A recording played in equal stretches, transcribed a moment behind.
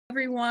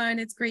Everyone,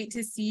 it's great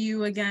to see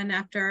you again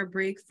after our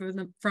break for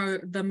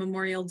the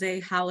Memorial Day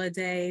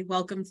holiday.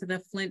 Welcome to the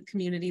Flint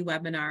Community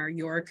Webinar,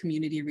 your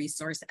community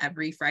resource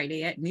every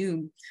Friday at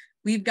noon.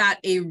 We've got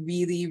a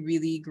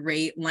really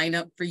great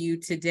lineup for you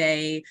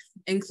today,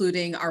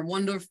 including our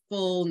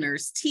wonderful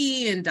Nurse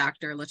T and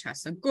Dr.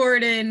 LaTressa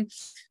Gordon.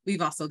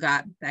 We've also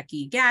got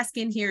Becky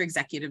Gaskin here,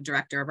 Executive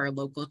Director of our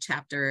local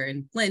chapter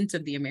in Flint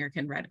of the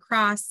American Red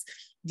Cross.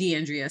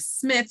 D'Andrea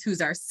Smith, who's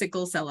our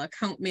sickle cell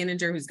account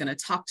manager, who's going to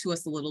talk to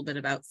us a little bit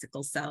about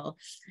sickle cell,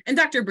 and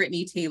Dr.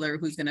 Brittany Tayler,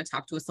 who's going to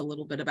talk to us a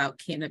little bit about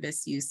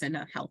cannabis use and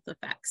health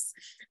effects.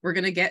 We're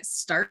going to get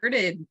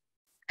started.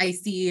 I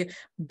see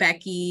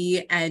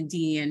Becky and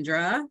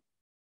D'Andrea.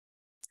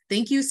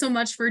 Thank you so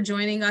much for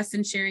joining us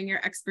and sharing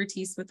your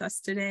expertise with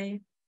us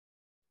today.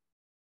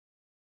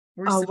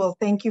 Well,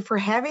 thank you for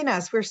having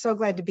us. We're so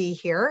glad to be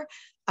here.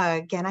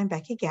 Again, I'm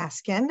Becky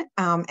Gaskin,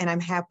 and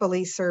I'm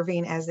happily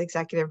serving as the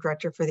Executive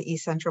Director for the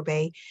East Central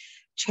Bay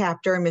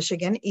chapter in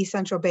Michigan. East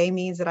Central Bay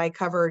means that I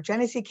cover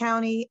Genesee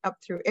County up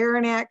through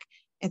Aranac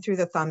and through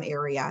the Thumb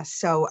area.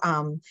 So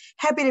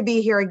happy to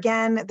be here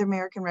again. The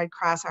American Red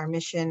Cross, our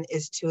mission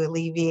is to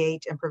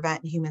alleviate and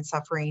prevent human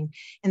suffering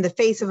in the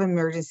face of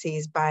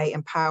emergencies by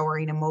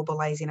empowering and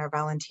mobilizing our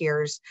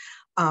volunteers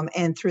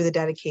and through the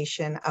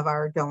dedication of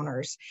our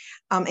donors.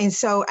 And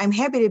so I'm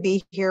happy to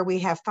be here. We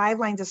have 5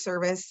 lines of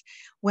service.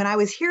 When I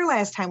was here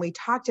last time, we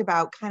talked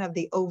about kind of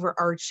the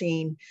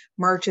overarching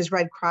March is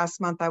Red Cross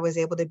Month. I was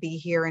able to be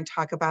here and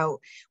talk about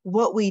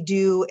what we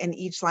do in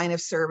each line of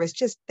service,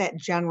 just that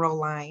general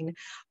line.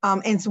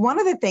 And so one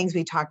of the things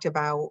we talked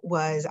about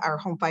was our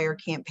home fire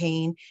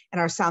campaign and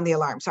our Sound the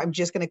Alarm. So I'm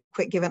just going to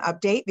quick give an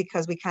update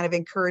because we kind of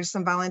encouraged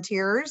some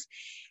volunteers.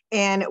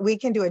 And we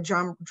can do a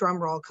drum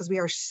roll because we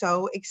are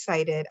so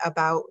excited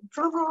about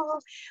drum roll.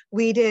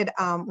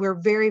 We're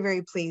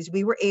very pleased.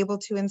 We were able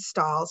to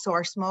install, so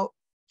our smoke,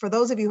 for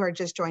those of you who are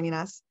just joining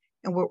us,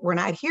 and we're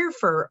not here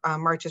for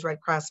March is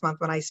Red Cross Month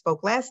when I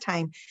spoke last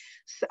time,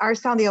 our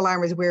Sound the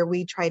Alarm is where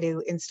we try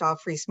to install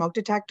free smoke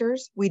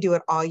detectors. We do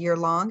it all year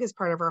long as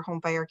part of our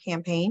home fire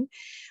campaign.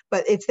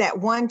 But it's that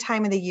one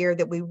time of the year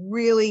that we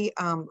really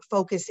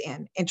focus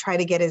in and try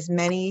to get as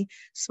many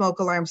smoke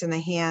alarms in the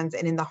hands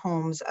and in the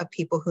homes of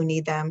people who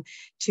need them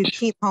to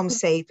keep homes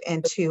safe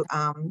and to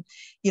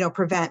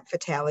prevent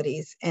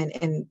fatalities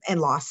and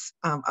loss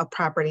of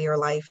property or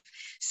life.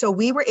 So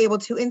we were able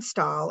to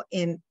install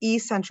in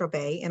East Central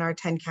Bay in our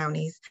 10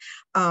 counties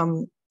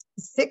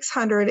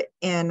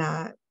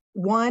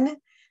 601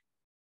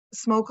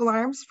 smoke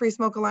alarms, free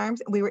smoke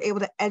alarms. We were able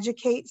to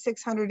educate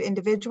 600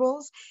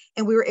 individuals,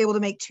 and we were able to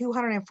make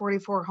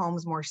 244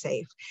 homes more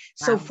safe.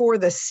 Wow. So for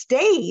the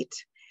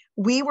state,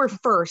 we were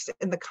first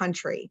in the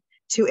country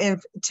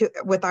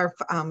with our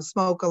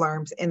smoke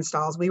alarms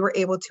installs. We were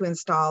able to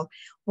install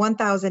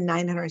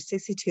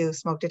 1,962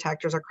 smoke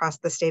detectors across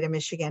the state of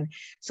Michigan.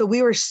 So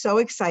we were so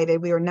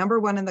excited. We were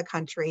 #1 in the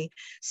country.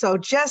 So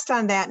just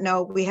on that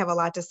note, we have a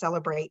lot to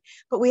celebrate.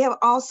 But we have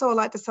also a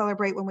lot to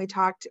celebrate when we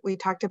talked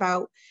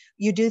about,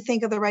 you do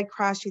think of the Red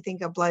Cross, you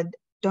think of blood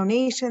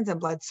donations and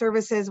blood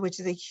services, which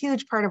is a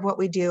huge part of what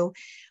we do,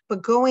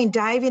 but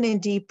diving in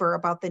deeper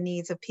about the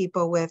needs of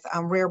people with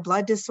rare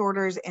blood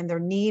disorders and their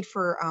need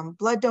for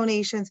blood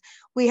donations,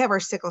 we have our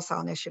sickle cell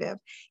initiative.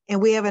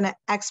 And we have an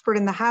expert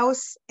in the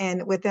house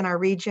and within our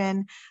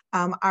region,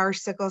 our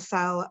sickle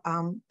cell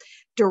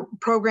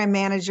program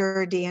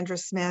manager, D'Andrea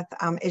Smith,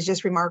 is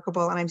just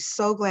remarkable. And I'm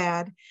so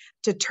glad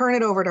to turn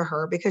it over to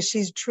her because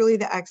she's truly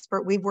the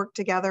expert. We've worked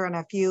together on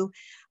a few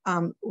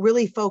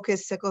really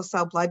focused sickle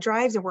cell blood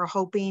drives, and we're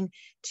hoping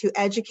to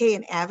educate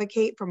and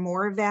advocate for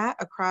more of that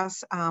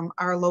across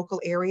our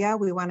local area.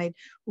 We want to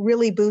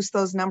really boost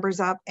those numbers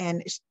up.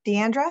 And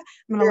D'Andrea,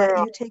 I'm going to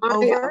let you take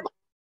over.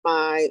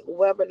 My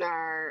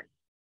webinar,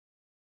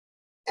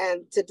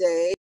 and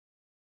today.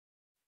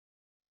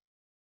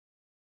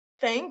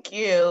 Thank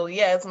you.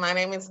 Yes, my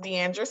name is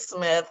D'Andrea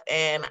Smith,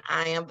 and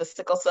I am the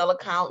sickle cell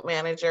account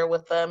manager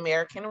with the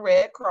American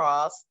Red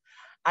Cross.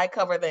 I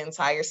cover the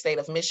entire state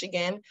of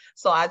Michigan,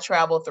 so I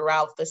travel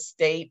throughout the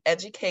state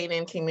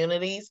educating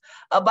communities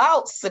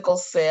about sickle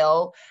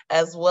cell,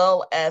 as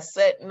well as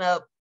setting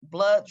up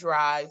blood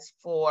drives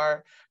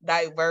for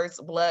diverse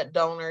blood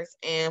donors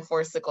and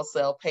for sickle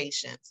cell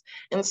patients.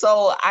 And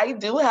so I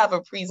do have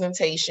a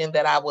presentation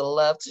that I would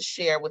love to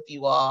share with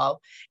you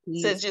all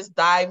to just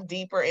dive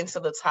deeper into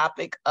the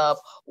topic of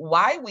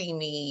why we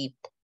need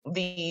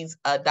these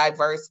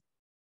diverse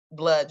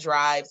blood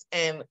drives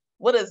and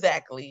what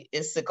exactly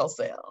is sickle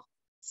cell.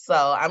 So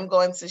I'm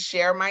going to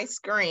share my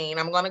screen.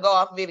 I'm going to go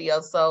off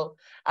video so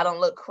I don't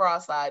look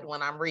cross-eyed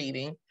when I'm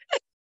reading.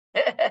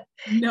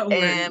 No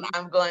worries. And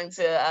I'm going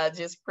to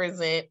just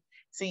present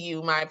to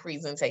you my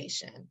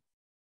presentation.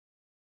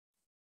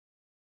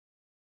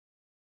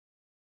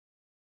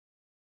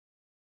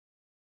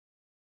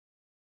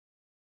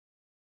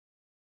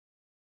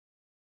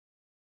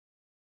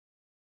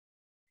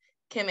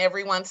 Can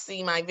everyone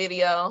see my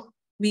video?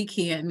 We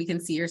can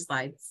see your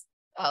slides.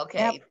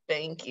 Okay, yep.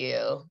 Thank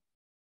you.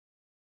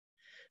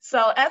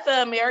 So at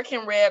the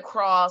American Red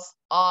Cross,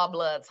 all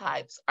blood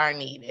types are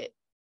needed.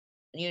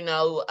 You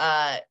know,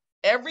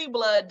 every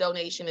blood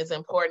donation is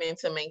important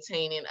to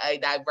maintaining a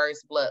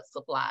diverse blood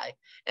supply.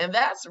 And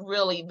that's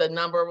really the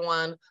number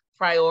one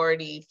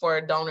priority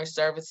for donor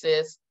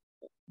services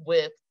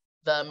with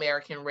the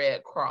American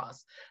Red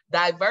Cross.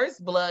 Diverse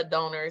blood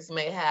donors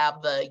may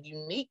have the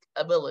unique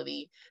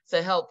ability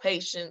to help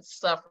patients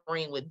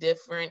suffering with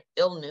different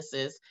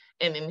illnesses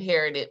and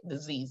inherited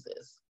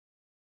diseases.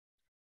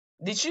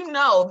 Did you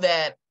know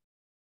that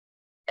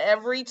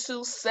every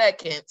 2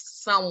 seconds,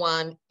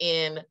 someone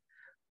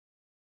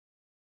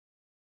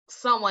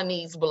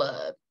needs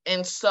blood?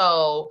 And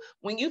so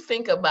when you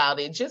think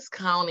about it, just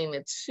counting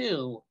the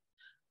 2,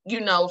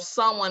 you know,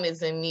 someone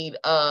is in need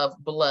of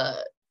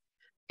blood.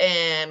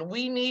 And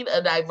we need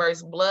a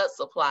diverse blood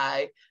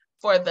supply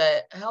for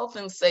the health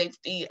and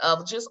safety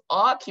of just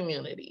all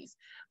communities,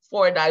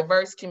 for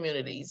diverse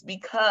communities,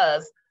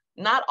 because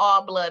not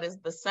all blood is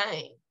the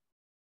same.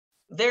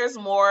 There's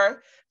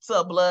more to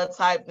a blood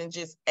type than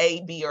just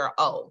A, B, or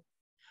O.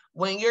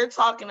 When you're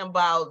talking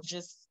about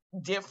just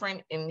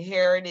different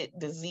inherited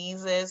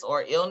diseases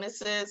or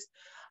illnesses,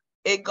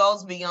 it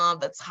goes beyond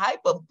the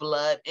type of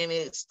blood, and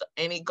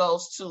it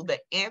goes to the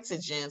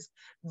antigens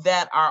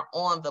that are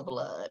on the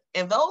blood.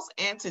 And those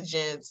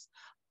antigens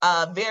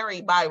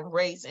vary by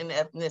race and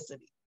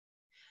ethnicity.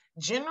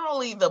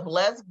 Generally, the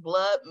blessed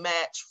blood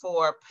match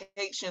for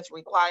patients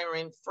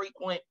requiring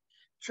frequent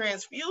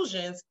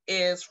transfusions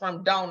is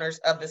from donors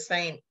of the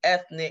same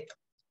ethnic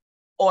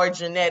or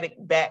genetic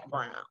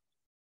background.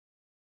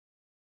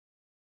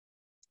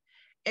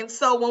 And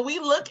so when we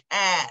look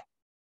at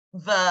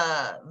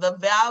the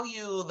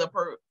value, the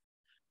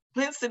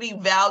propensity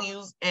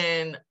values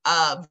and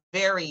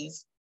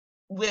varies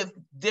with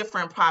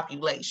different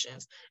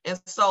populations.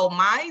 And so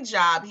my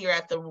job here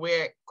at the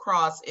Red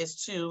Cross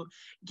is to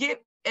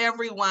get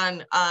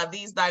everyone,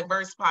 these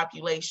diverse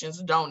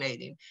populations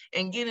donating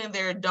and getting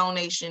their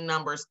donation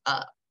numbers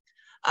up.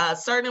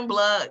 Certain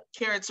blood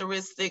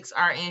characteristics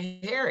are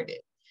inherited.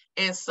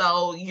 And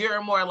so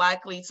you're more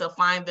likely to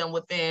find them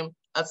within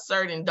a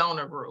certain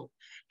donor group.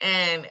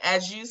 And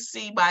as you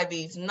see by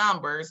these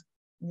numbers,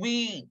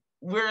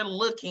 we're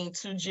looking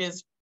to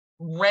just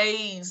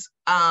raise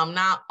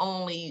not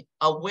only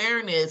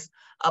awareness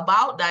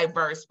about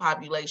diverse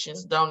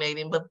populations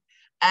donating, but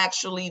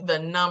actually the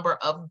number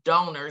of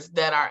donors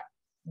that are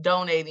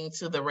donating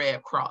to the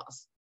Red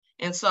Cross.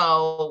 And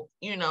so,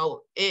 you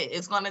know,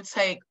 it's going to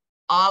take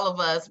all of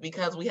us,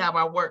 because we have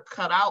our work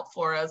cut out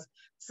for us,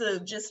 to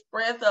just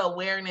spread the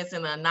awareness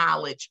and the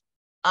knowledge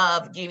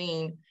of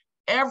getting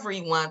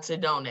everyone to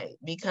donate,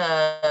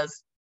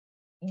 because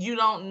you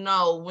don't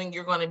know when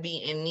you're going to be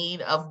in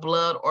need of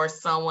blood, or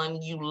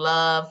someone you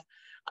love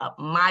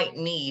might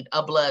need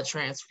a blood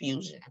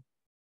transfusion.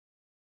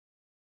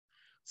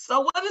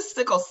 So what is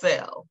sickle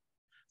cell?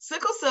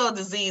 Sickle cell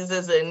disease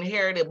is an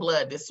inherited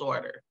blood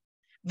disorder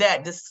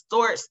that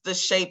distorts the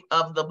shape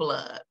of the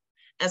blood.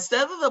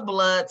 Instead of the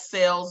blood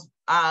cells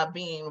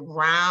being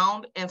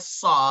round and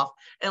soft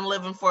and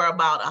living for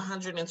about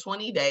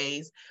 120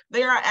 days,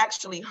 they are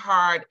actually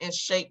hard and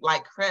shaped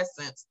like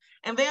crescents,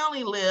 and they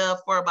only live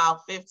for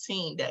about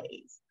 15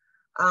 days.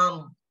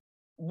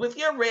 With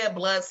your red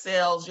blood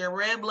cells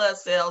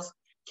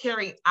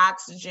carry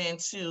oxygen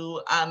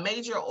to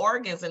major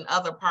organs and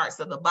other parts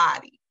of the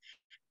body.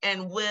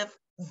 And with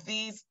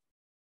these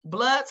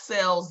blood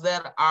cells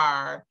that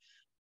are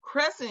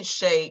crescent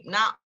shaped,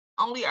 not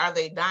only are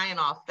they dying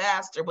off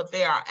faster, but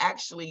they are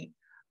actually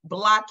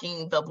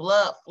blocking the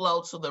blood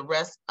flow to the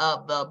rest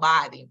of the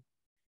body.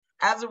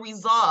 As a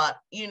result,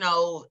 you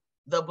know,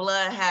 the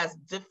blood has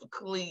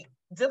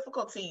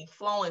difficulty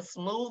flowing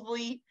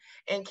smoothly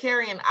and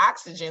carrying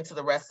oxygen to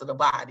the rest of the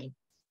body.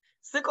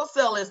 Sickle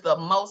cell is the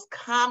most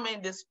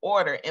common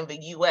disorder in the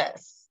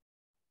US.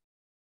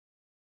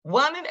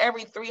 1 in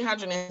every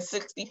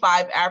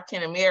 365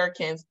 African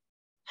Americans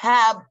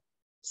have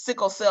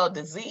sickle cell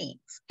disease,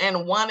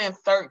 and 1 in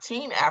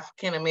 13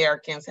 African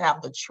Americans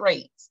have the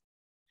traits.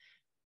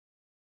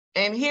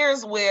 And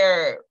here's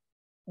where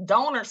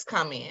donors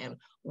come in.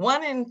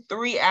 1 in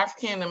 3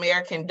 African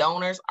American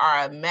donors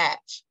are a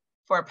match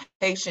for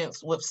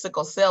patients with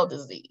sickle cell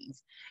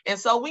disease. And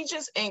so we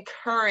just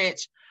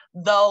encourage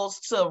those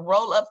to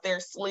roll up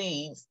their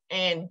sleeves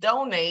and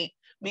donate,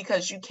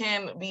 because you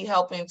can be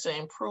helping to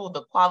improve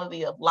the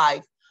quality of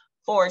life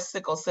for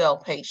sickle cell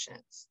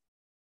patients.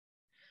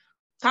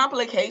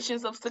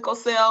 Complications of sickle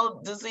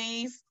cell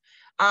disease,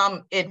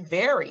 it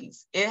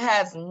varies. It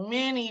has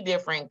many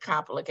different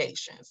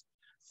complications,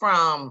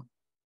 from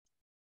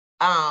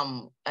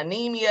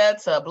anemia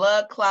to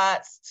blood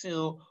clots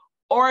to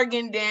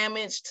organ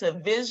damage to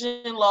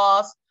vision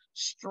loss,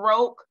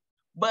 stroke.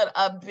 But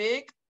a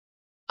big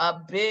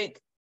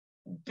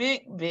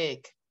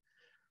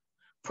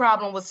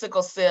problem with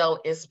sickle cell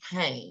is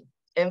pain.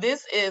 And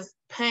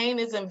pain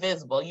is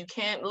invisible. You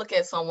can't look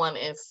at someone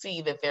and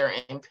see that they're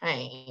in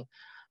pain.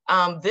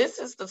 This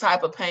is the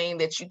type of pain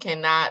that you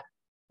cannot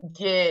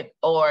get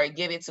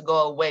it to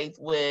go away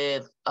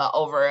with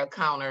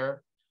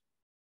over-the-counter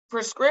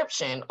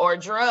prescription or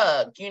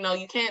drug. You know,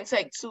 you can't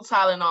take 2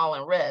 Tylenol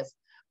and rest.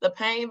 The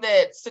pain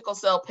that sickle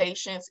cell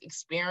patients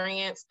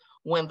experience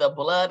when the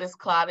blood is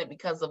clotted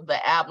because of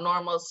the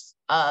abnormal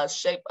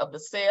shape of the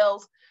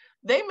cells,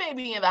 they may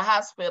be in the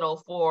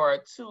hospital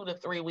for 2 to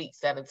 3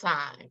 weeks at a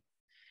time.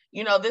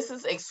 You know, this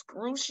is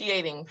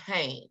excruciating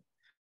pain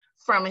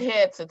from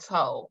head to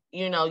toe.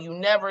 You know, you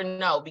never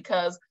know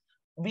because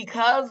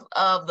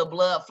of the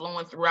blood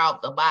flowing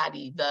throughout the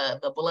body,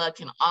 the blood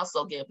can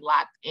also get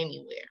blocked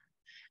anywhere,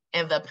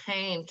 and the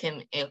pain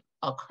can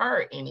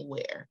occur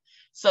anywhere.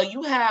 So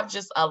you have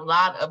just a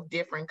lot of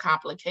different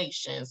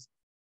complications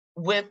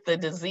with the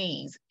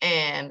disease.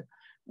 And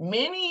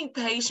many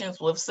patients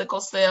with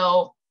sickle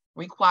cell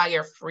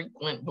require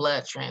frequent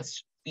blood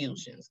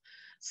transfusions.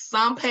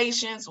 Some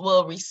patients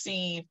will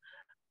receive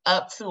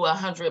up to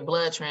 100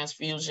 blood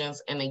transfusions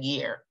in a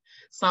year.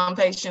 Some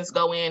patients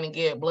go in and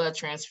get blood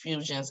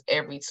transfusions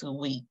every 2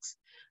 weeks.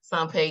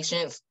 Some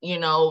patients, you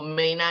know,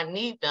 may not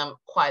need them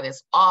quite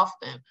as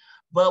often,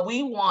 but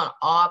we want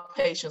all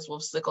patients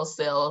with sickle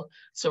cell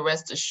to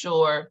rest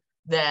assured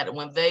that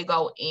when they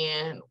go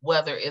in,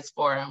 whether it's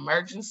for an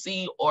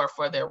emergency or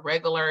for their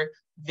regular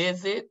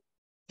visit,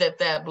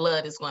 that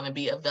blood is going to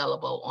be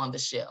available on the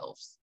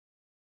shelves.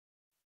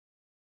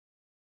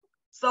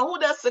 So who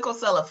does sickle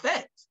cell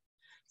affect?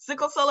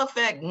 Sickle cell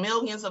affects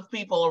millions of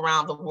people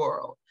around the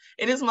world.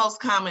 It is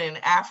most common in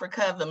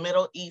Africa, the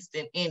Middle East,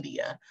 and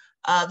India.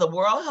 The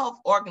World Health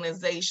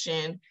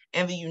Organization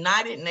and the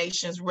United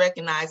Nations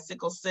recognize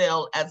sickle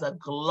cell as a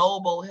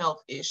global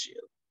health issue.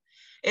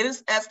 It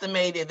is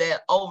estimated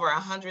that over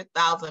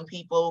 100,000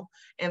 people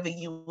in the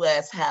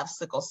US have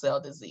sickle cell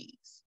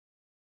disease.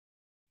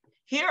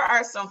 Here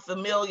are some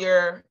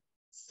familiar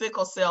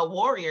sickle cell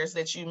warriors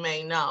that you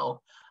may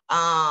know.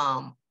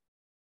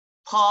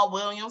 Paul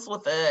Williams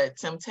with the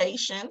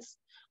Temptations.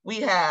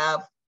 We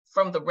have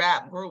from the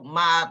rap group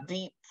Mobb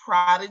Deep,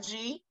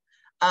 Prodigy.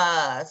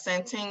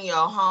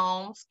 Santonio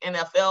Holmes,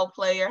 NFL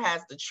player,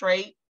 has the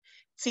trait.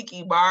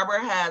 Tiki Barber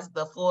has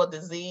the full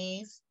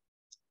disease.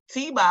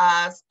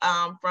 T-Boz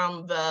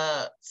from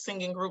the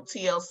singing group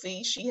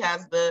TLC, she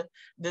has the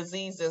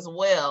disease as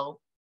well.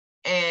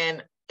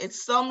 And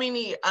it's so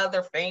many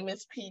other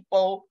famous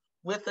people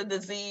with the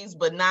disease,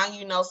 but now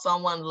you know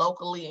someone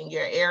locally in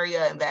your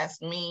area, and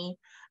that's me.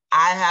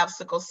 I have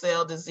sickle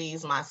cell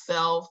disease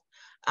myself.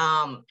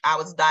 I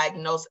was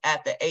diagnosed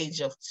at the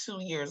age of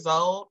 2 years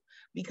old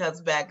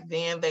because back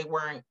then they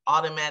weren't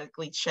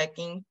automatically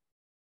checking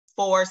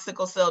for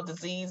sickle cell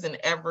disease in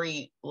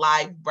every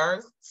live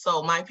birth.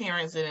 So my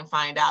parents didn't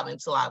find out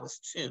until I was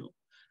 2.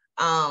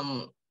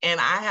 And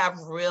I have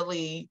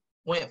really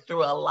went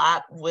through a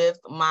lot with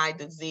my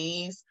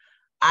disease.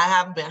 I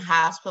have been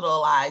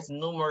hospitalized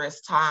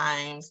numerous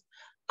times.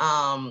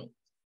 I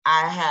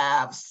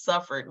have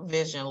suffered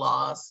vision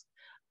loss,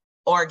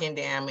 organ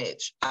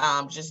damage,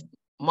 just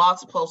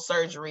multiple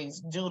surgeries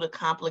due to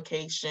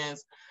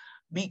complications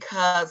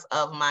because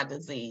of my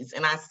disease.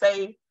 And I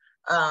say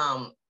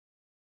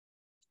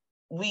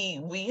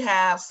we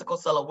have Sickle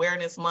Cell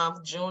Awareness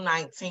Month. June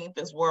 19th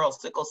is World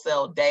Sickle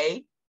Cell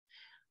Day,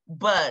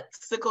 but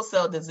sickle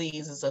cell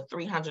disease is a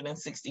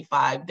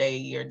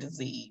 365-day-a-year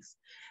disease.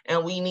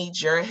 And we need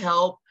your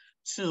help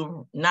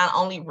to not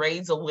only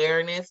raise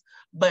awareness,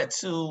 but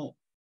to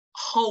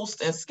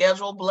host and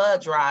schedule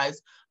blood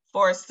drives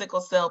for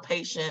sickle cell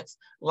patients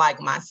like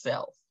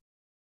myself.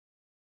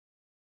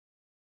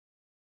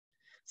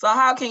 So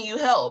how can you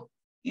help?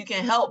 You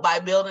can help by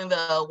building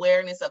the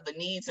awareness of the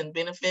needs and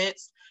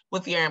benefits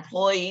with your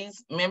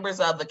employees,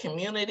 members of the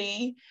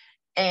community,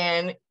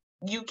 and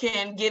you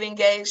can get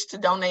engaged to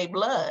donate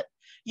blood.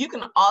 You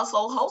can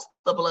also host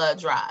the blood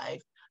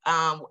drive.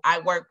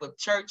 I work with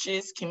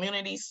churches,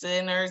 community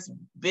centers,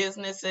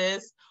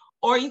 businesses,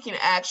 or you can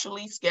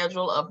actually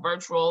schedule a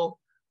virtual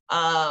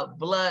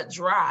blood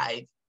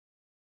drive.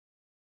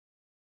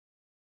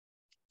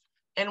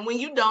 And when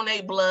you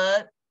donate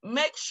blood,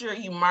 make sure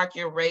you mark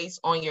your race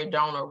on your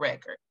donor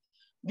record,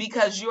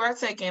 because you are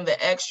taking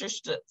the extra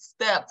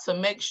step to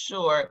make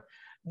sure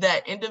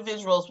that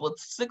individuals with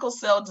sickle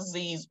cell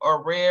disease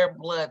or rare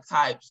blood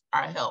types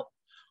are helped.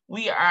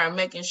 We are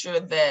making sure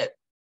that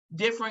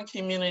different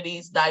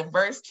communities,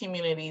 diverse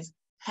communities,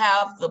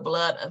 have the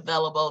blood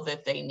available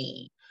that they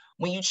need.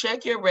 When you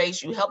check your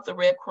race, you help the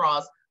Red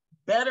Cross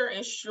better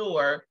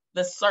ensure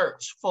the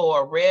search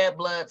for red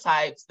blood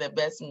types that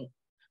best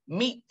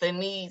meet the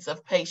needs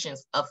of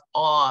patients of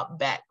all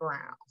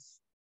backgrounds.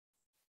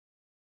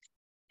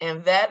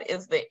 And that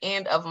is the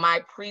end of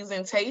my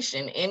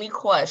presentation. Any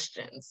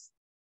questions?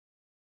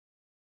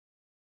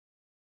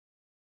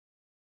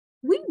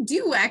 We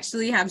do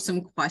actually have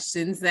some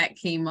questions that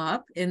came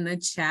up in the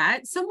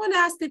chat. Someone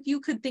asked if you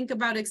could think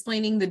about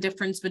explaining the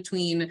difference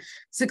between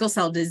sickle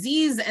cell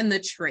disease and the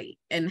trait,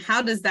 and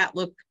how does that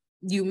look?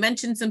 You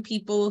mentioned some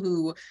people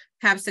who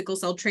have sickle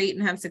cell trait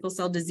and have sickle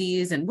cell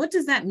disease, and what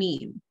does that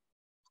mean?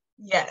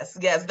 Yes,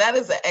 that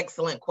is an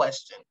excellent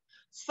question.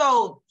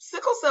 So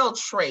sickle cell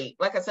trait,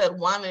 like I said,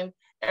 1 in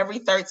every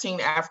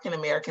 13 African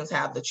Americans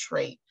have the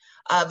trait.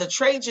 The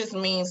trait just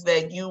means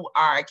that you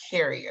are a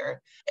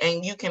carrier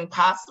and you can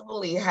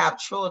possibly have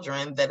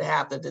children that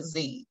have the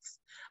disease.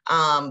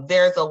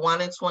 There's a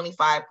 1 in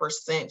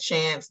 25%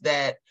 chance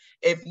that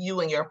if you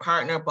and your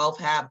partner both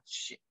have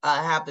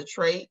the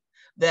trait,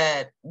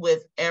 that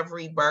with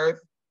every birth,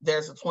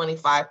 there's a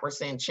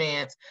 25%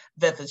 chance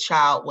that the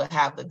child will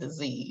have the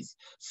disease.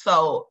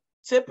 So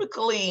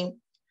typically,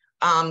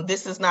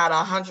 this is not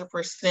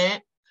 100%,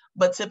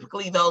 but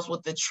typically those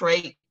with the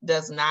trait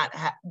do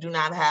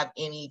not have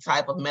any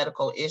type of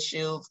medical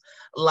issues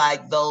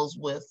like those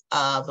with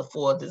the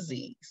full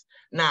disease.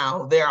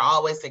 Now, there are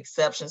always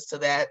exceptions to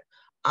that.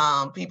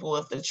 People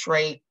with the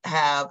trait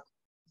have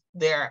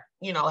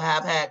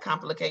had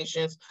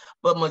complications,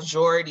 but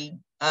majority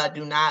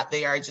do not.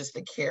 They are just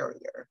a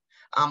carrier.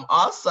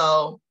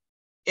 Also,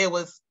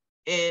 it's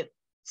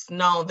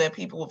known that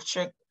people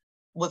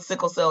with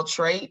sickle cell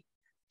trait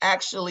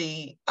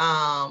actually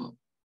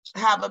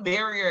have a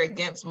barrier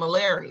against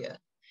malaria.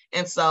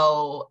 And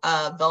so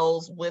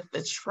those with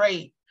the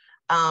trait,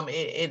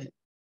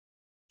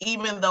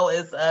 even though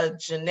it's a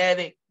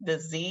genetic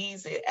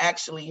disease, it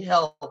actually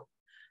helps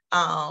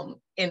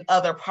in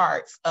other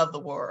parts of the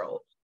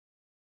world.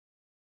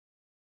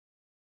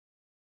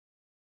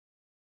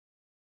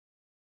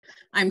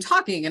 I'm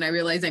talking and I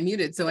realized I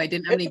muted, so I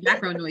didn't have any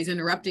background noise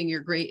interrupting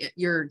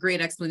your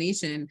great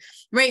explanation.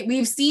 Right,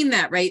 we've seen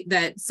that, right,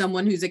 that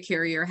someone who's a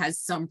carrier has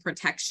some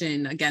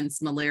protection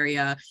against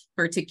malaria,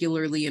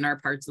 particularly in our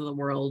parts of the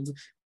world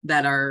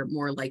that are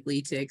more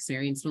likely to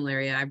experience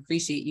malaria. I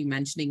appreciate you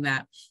mentioning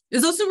that.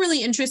 It's also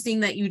really interesting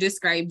that you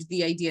described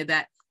the idea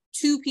that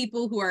 2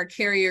 people who are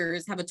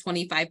carriers have a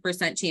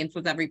 25% chance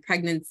with every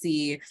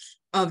pregnancy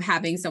of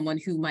having someone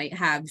who might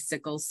have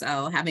sickle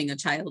cell, having a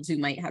child who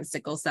might have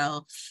sickle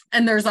cell.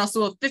 And there's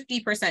also a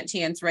 50%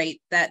 chance,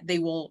 right, that they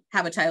will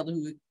have a child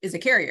who is a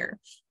carrier,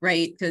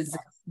 right? Because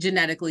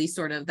genetically,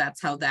 sort of,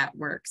 that's how that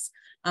works.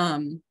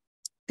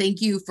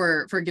 Thank you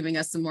for giving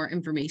us some more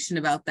information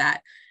about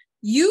that.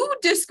 You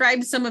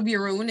described some of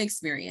your own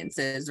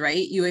experiences,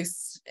 right? You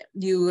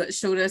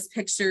showed us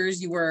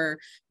pictures. You were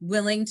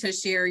willing to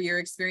share your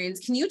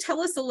experience. Can you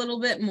tell us a little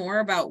bit more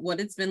about what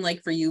it's been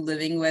like for you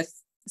living with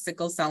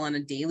sickle cell on a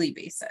daily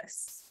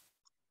basis?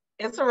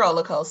 It's a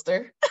roller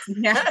coaster.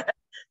 Yeah.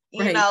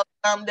 You know,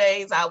 some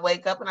days I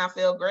wake up and I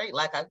feel great,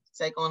 like I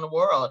take on the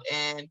world.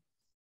 And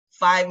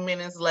 5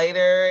 minutes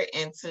later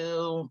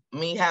into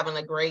me having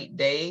a great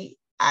day,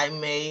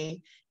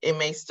 it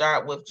may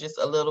start with just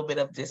a little bit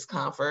of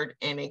discomfort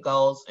and it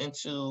goes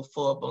into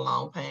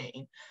full-blown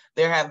pain.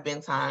 There have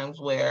been times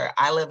where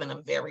I live in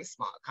a very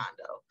small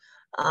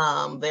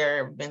condo.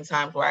 There have been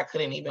times where I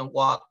couldn't even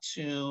walk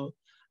to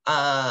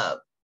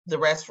the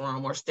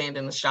restroom or stand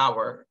in the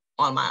shower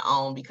on my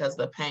own because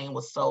the pain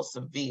was so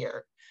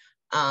severe.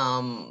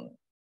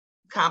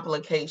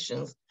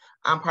 Complications.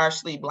 I'm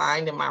partially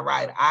blind in my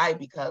right eye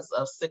because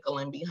of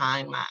sickling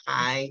behind my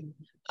eye.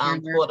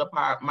 Pulled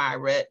apart my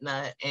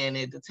retina and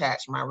it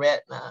detached my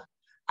retina.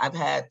 I've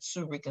had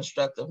 2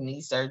 reconstructive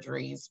knee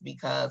surgeries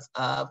because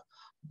of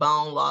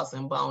bone loss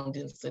and bone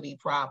density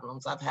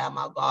problems. I've had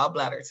my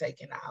gallbladder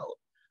taken out.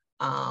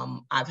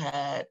 I've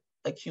had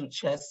acute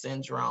chest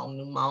syndrome,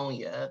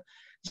 pneumonia,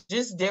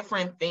 just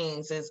different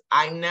things.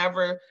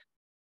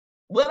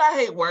 What I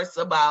hate worse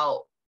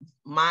about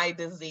my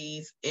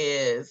disease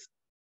is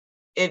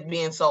it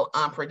being so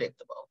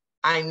unpredictable.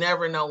 I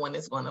never know when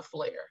it's going to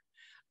flare.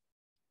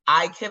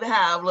 I could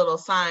have little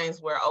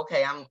signs where,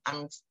 okay, I'm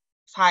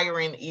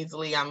tiring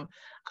easily, I'm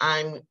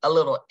a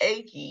little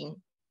achy,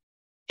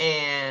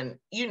 and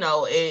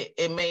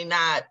it may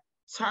not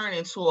turn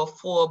into a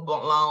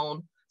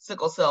full-blown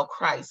sickle cell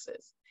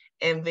crisis.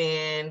 And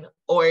then,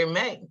 or it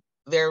may.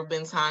 There have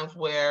been times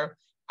where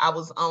I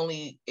was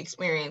only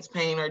experiencing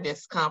pain or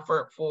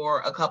discomfort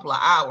for a couple of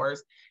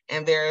hours,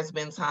 and there has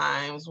been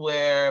times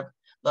where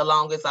the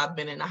longest I've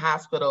been in the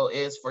hospital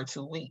is for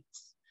 2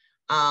 weeks.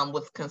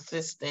 With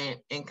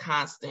consistent and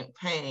constant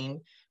pain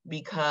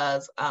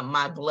because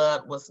my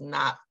blood was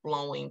not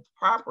flowing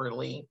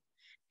properly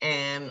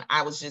and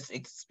I was just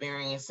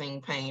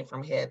experiencing pain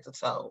from head to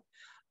toe.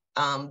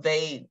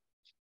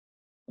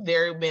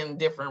 There have been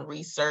different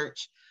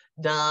research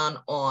done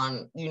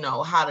on,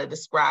 how to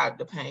describe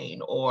the pain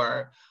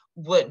or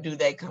what do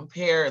they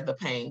compare the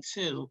pain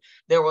to.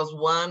 There was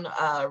one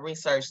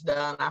research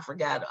done, I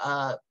forgot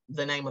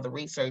the name of the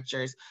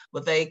researchers,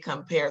 but they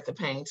compared the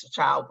pain to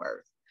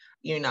childbirth.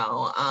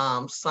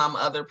 Some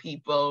other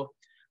people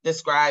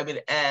describe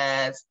it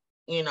as,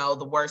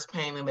 the worst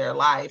pain in their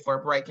life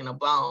or breaking a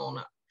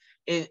bone.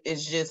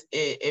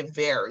 It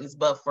varies.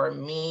 But for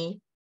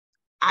me,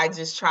 I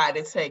just try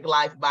to take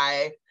life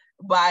by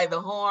the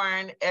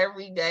horn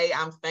every day.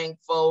 I'm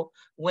thankful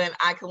when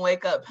I can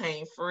wake up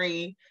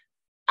pain-free.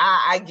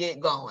 I get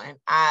going.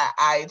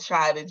 I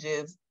try to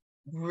just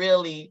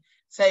really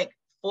take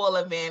full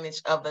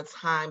advantage of the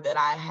time that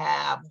I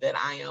have, that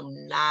I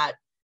am not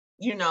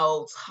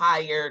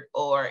tired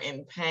or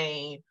in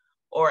pain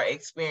or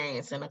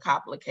experiencing a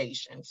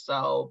complication.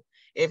 So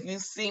if you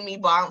see me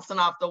bouncing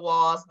off the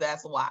walls,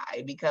 that's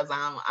why, because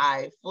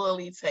I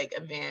fully take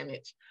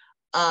advantage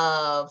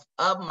of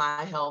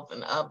my health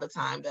and of the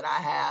time that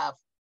I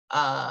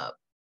have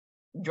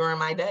during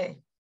my day.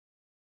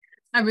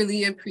 I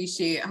really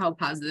appreciate how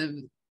positive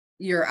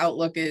your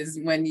outlook is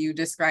when you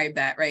describe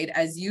that, right?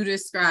 As you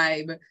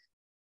describe,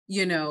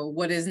 you know,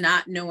 what is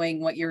not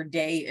knowing what your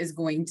day is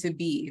going to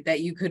be, that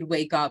you could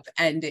wake up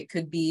and it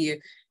could be,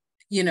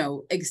 you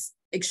know,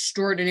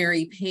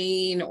 extraordinary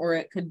pain, or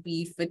it could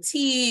be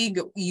fatigue.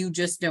 You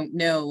just don't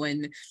know.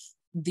 And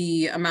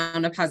the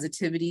amount of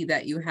positivity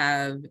that you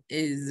have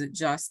is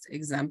just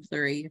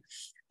exemplary.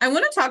 I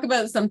want to talk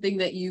about something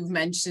that you've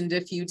mentioned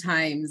a few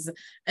times,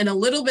 and a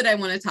little bit I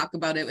want to talk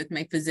about it with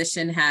my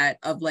physician hat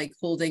of like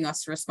holding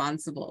us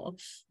responsible,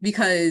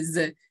 because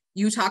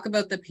you talk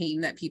about the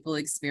pain that people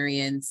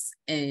experience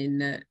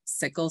in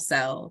sickle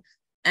cell,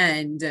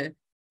 and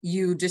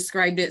you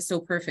described it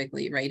so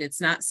perfectly, right? It's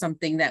not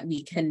something that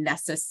we can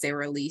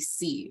necessarily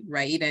see,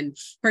 right? And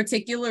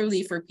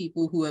particularly for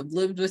people who have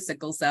lived with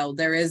sickle cell,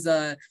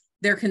 there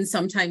can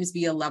sometimes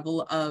be a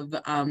level of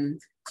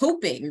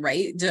coping,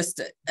 right? Just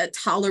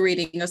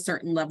tolerating a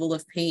certain level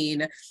of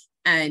pain.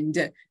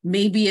 And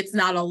maybe it's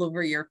not all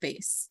over your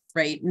face,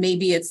 right?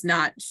 Maybe it's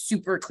not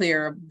super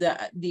clear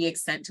the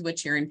extent to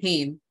which you're in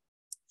pain.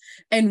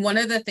 And one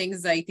of the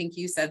things that I think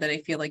you said that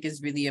I feel like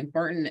is really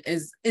important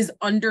is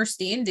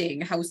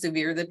understanding how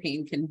severe the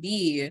pain can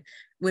be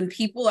when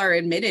people are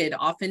admitted.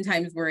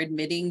 Oftentimes we're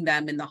admitting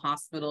them in the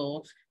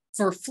hospital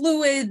for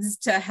fluids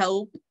to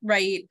help,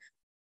 right?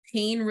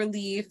 Pain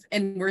relief,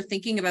 and we're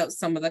thinking about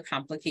some of the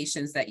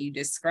complications that you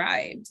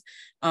described.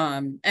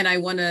 And I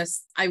want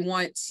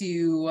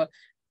to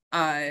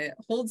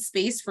hold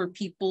space for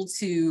people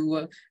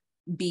to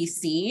be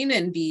seen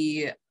and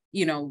be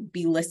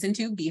listened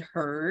to, be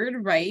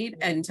heard, right?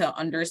 And to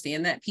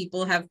understand that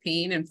people have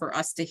pain, and for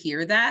us to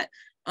hear that,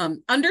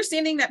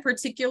 understanding that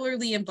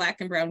particularly in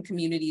Black and Brown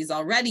communities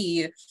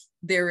already,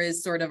 there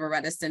is sort of a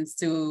reticence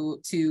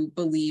to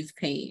believe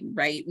pain,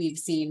 right? We've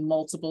seen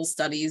multiple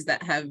studies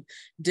that have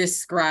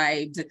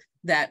described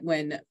that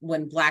when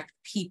Black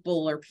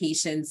people or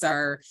patients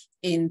are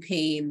in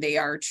pain, they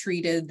are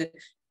treated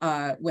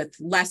with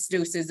less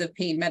doses of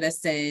pain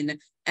medicine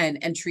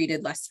and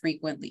treated less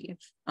frequently.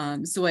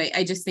 So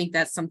I just think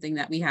that's something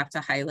that we have to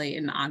highlight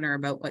and honor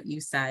about what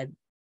you said.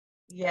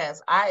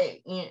 Yes,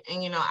 I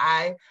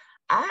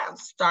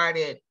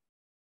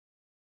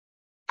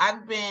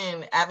I've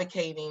been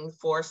advocating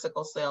for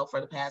sickle cell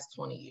for the past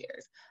 20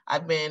 years.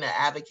 I've been an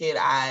advocate.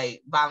 I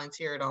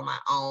volunteered on my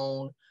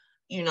own.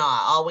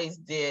 I always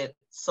did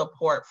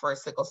support for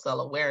sickle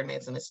cell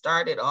awareness. And it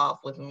started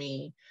off with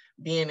me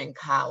being in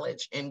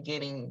college and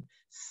getting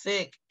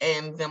sick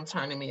and them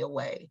turning me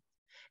away.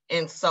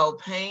 And so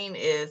pain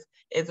is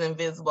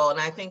invisible. And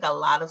I think a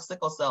lot of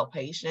sickle cell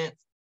patients,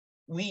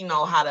 we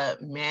know how to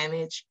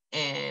manage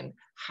and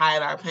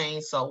hide our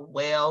pain so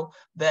well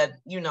that,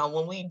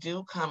 when we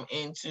do come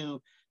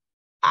into,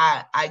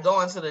 I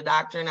go into the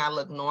doctor and I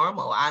look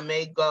normal. I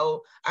may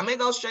go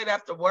straight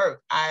after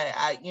work.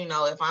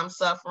 If I'm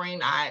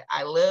suffering,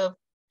 I live,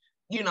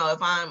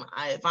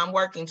 if I'm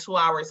working 2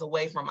 hours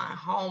away from my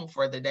home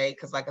for the day,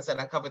 because like I said,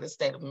 I cover the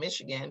state of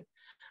Michigan,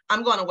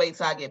 I'm going to wait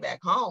till I get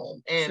back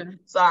home. And sure.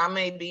 So I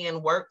may be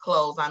in work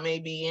clothes. I may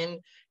be in,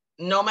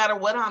 no matter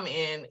what I'm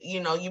in,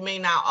 you may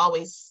not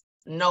always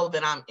know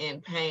that I'm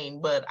in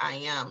pain, but I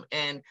am.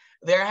 And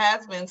there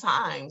has been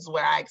times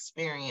where I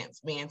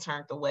experienced being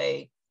turned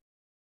away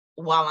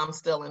while I'm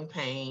still in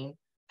pain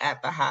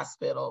at the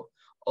hospital,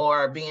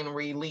 or being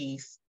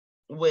released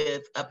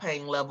with a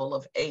pain level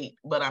of 8,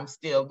 but I'm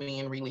still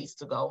being released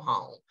to go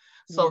home.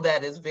 So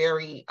that is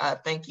very,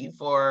 thank you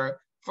for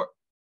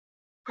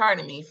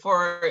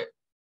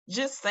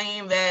just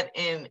saying that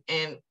and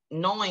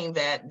knowing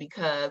that,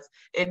 because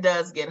it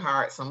does get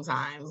hard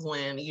sometimes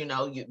when,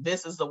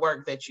 this is the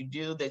work that you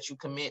do, that you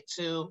commit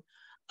to,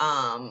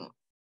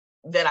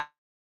 that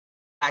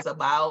I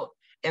about.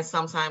 And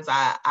sometimes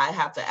I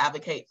have to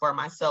advocate for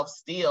myself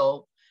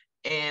still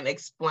and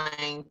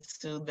explain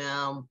to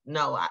them,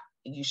 no,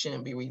 you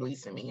shouldn't be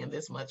releasing me in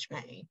this much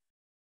pain.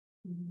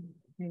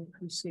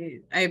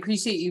 I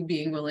appreciate you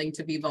being willing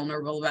to be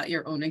vulnerable about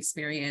your own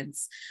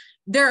experience.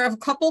 There are a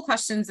couple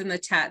questions in the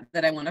chat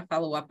that I want to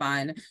follow up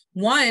on.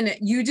 One,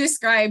 you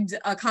described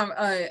a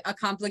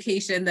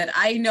complication that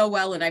I know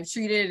well and I've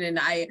treated, and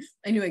I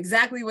knew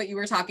exactly what you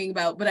were talking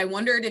about, but I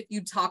wondered if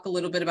you'd talk a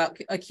little bit about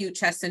acute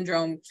chest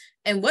syndrome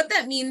and what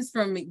that means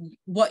from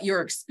what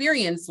your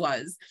experience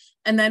was.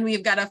 And then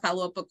we've got to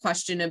follow up a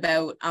question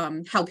about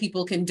how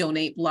people can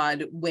donate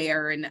blood,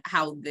 where and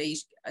how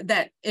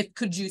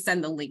could you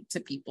send the link to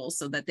people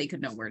so that they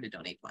could know where to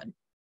donate blood?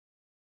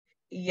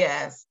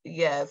 Yes.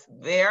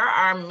 There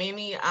are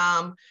many.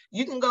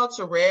 You can go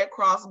to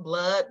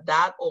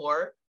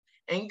redcrossblood.org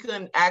and you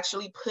can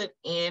actually put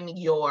in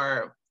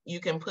your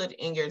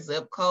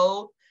zip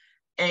code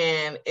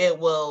and it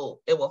will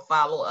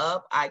follow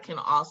up. I can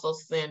also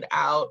send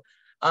out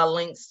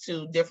links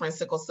to different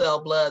sickle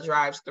cell blood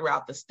drives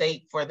throughout the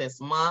state for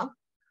this month.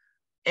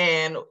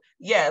 And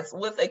yes,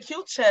 with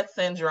acute chest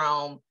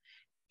syndrome,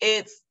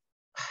 it's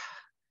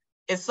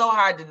so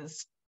hard to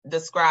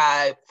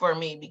describe for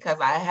me, because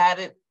I had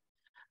it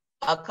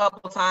a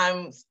couple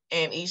times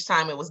and each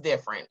time it was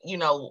different.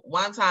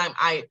 One time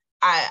I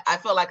I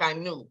felt like I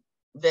knew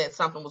that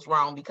something was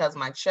wrong because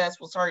my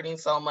chest was hurting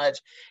so much.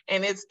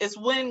 And it's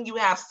when you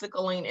have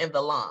sickling in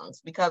the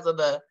lungs because of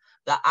the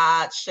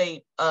odd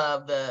shape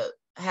of the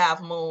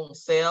half moon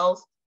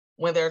cells.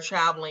 When they're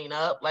traveling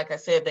up, like I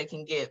said, they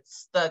can get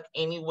stuck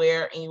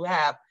anywhere, and you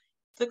have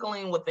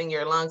sickling within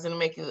your lungs, and it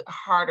makes it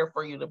harder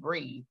for you to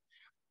breathe.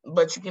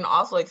 But you can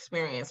also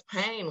experience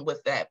pain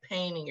with that,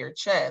 pain in your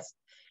chest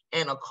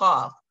and a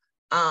cough.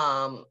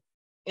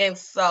 And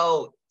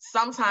so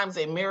sometimes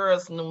it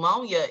mirrors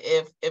pneumonia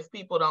if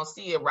people don't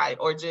see it right,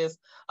 or just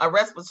a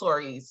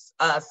respiratory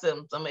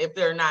symptom if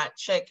they're not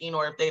checking,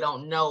 or if they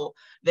don't know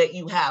that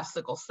you have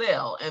sickle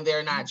cell and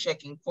they're not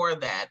checking for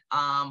that.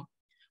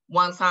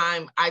 One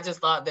time I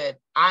just thought that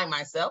I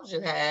myself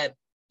just had,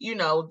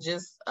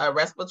 just a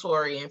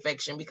respiratory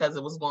infection because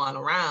it was going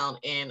around,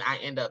 and I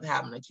end up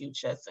having acute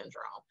chest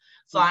syndrome.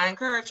 So I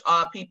encourage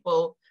all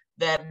people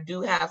that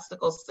do have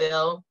sickle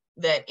cell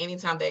that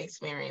anytime they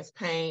experience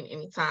pain,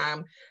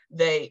 anytime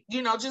they,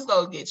 just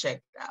go get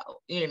checked out.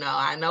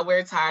 I know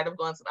we're tired of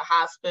going to the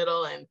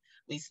hospital and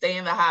we stay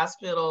in the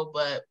hospital,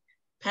 but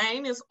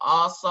pain is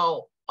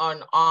also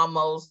an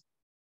almost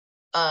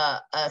a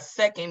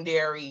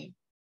secondary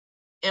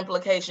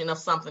implication of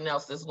something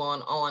else that's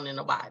going on in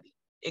the body.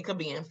 It could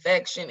be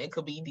infection, it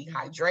could be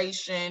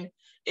dehydration,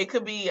 it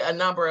could be a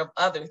number of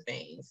other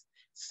things.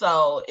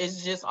 So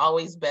it's just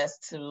always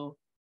best to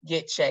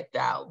get checked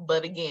out.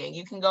 But again,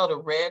 you can go to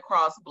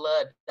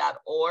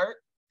redcrossblood.org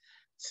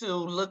to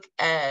look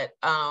at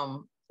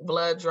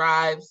blood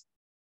drives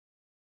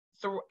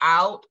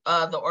throughout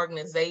the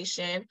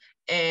organization.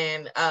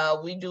 And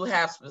we do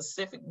have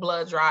specific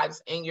blood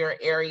drives in your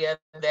area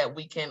that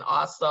we can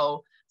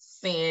also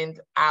send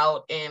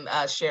out and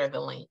share the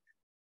link.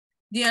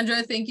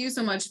 Deandra, thank you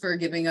so much for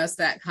giving us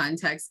that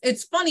context.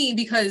 It's funny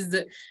because,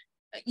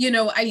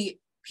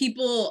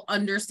 people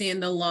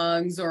understand the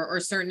lungs or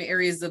certain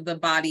areas of the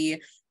body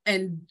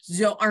and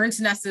aren't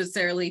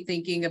necessarily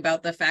thinking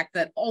about the fact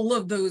that all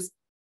of those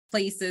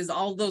places,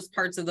 all those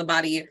parts of the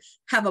body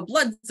have a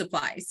blood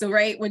supply. So,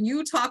 right, when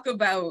you talk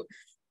about,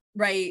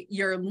 right,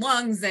 your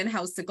lungs and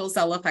how sickle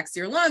cell affects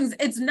your lungs,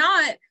 it's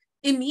not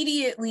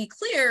immediately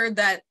clear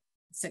that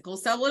sickle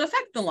cell would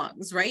affect the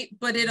lungs, right?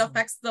 But it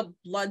affects the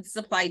blood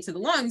supply to the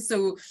lungs.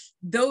 So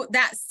though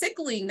that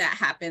sickling that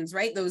happens,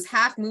 right, those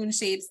half moon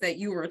shapes that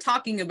you were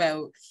talking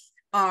about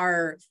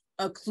are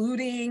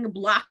occluding,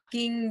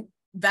 blocking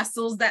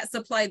vessels that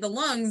supply the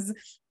lungs.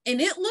 And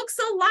it looks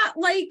a lot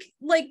like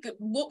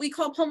what we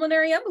call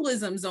pulmonary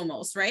embolisms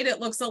almost, right?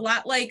 It looks a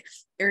lot like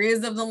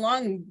areas of the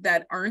lung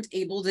that aren't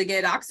able to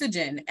get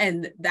oxygen,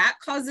 and that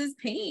causes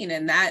pain,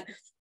 and that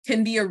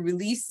can be a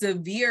really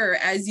severe,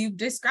 as you've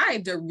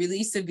described, a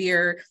really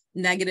severe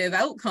negative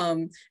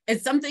outcome.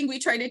 It's something we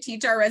try to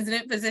teach our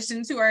resident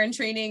physicians who are in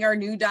training, our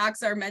new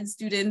docs, our med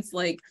students,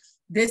 like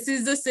this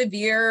is a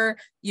severe,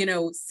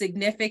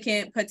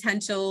 significant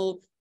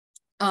potential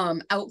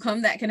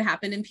outcome that can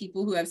happen in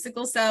people who have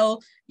sickle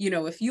cell.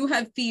 If you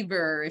have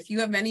fever, if you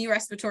have many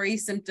respiratory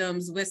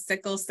symptoms with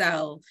sickle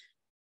cell,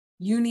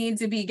 you need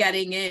to be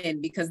getting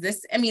in, because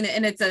this, and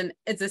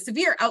it's a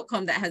severe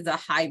outcome that has a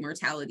high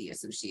mortality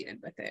associated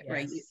with it, yes.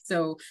 Right?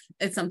 So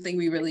it's something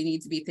we really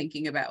need to be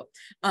thinking about.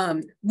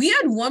 We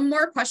had one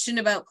more question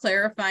about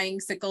clarifying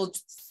sickle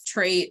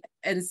trait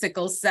and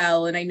sickle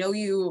cell. And I know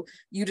you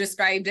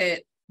described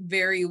it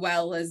very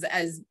well as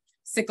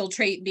sickle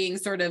trait being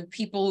sort of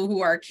people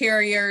who are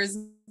carriers.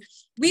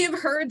 We have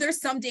heard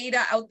there's some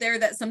data out there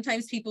that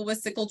sometimes people with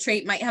sickle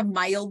trait might have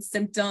mild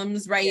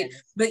symptoms, right? Yes.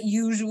 But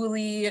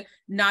usually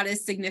not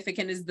as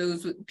significant as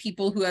those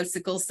people who have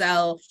sickle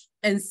cell.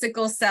 And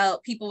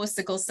people with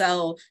sickle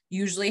cell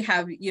usually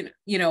have,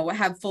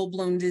 have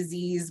full-blown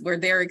disease where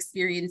they're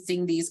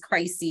experiencing these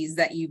crises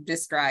that you've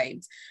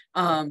described.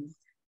 I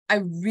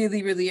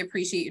really, really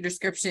appreciate your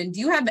description. Do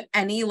you have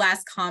any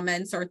last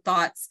comments or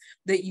thoughts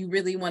that you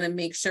really want to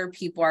make sure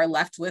people are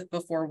left with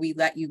before we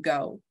let you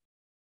go?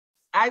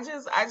 I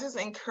just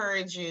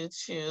encourage you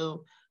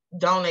to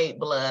donate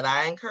blood.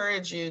 I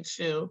encourage you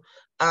to,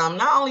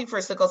 not only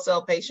for sickle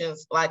cell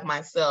patients like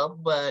myself,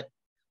 but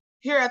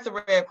here at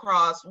the Red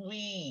Cross,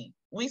 we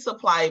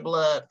supply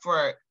blood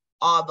for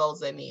all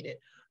those that need it,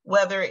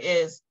 whether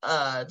it's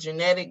a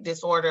genetic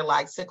disorder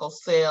like sickle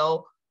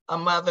cell, a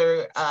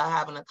mother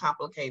having a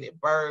complicated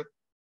birth,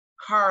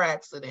 car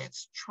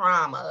accidents,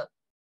 trauma,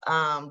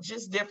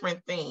 just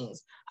different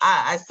things.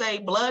 I say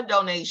blood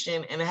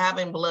donation and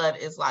having blood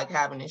is like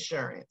having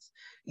insurance.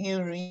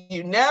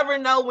 You never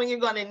know when you're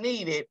going to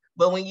need it,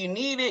 but when you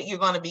need it, you're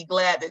going to be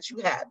glad that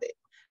you have it.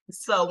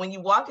 So when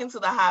you walk into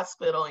the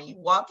hospital and you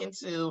walk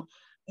into,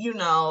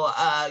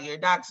 your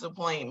doctor's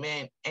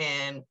appointment,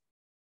 and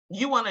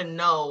you want to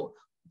know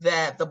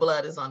that the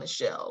blood is on the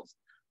shelves.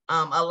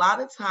 A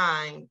lot of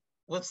time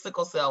with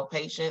sickle cell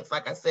patients,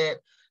 like I said,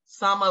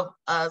 some of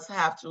us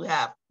have to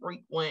have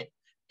frequent,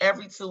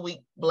 every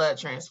 2-week blood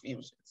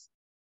transfusions.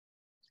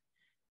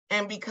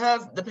 And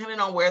because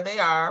depending on where they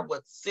are,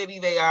 what city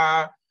they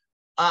are,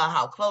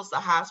 how close the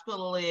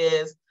hospital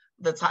is,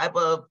 the type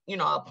of,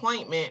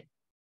 appointment,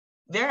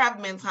 there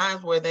have been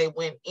times where they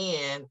went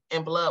in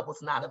and blood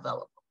was not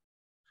available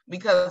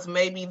because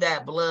maybe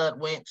that blood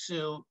went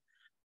to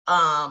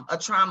a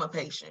trauma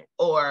patient,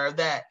 or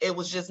that it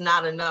was just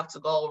not enough to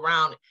go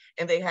around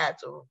and they had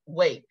to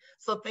wait.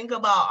 So think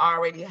about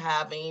already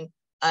having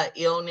an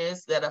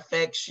illness that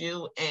affects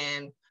you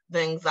and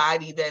the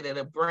anxiety that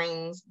it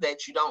brings,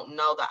 that you don't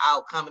know the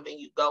outcome, and then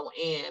you go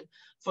in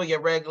for your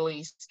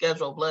regularly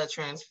scheduled blood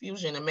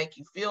transfusion to make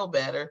you feel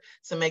better,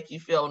 to make you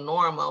feel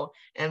normal,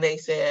 and they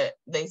say,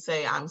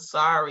 I'm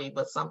sorry,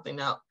 but something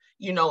else,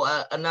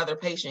 another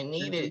patient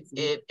needed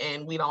it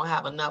and we don't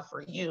have enough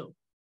for you.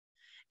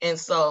 And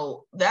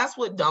so that's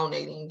what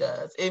donating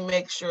does. It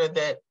makes sure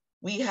that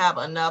we have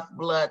enough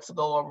blood to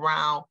go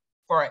around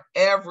for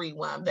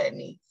everyone that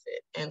needs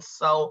it. And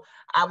so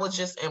I would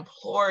just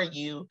implore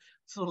you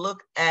to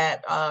look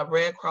at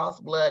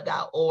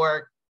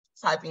redcrossblood.org,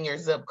 type in your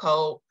zip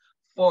code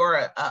for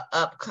an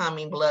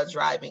upcoming blood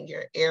drive in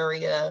your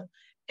area.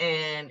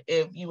 And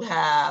if you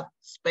have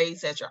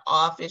space at your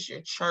office,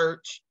 your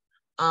church,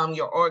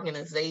 your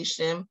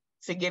organization,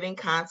 to get in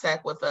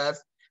contact with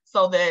us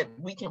so that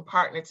we can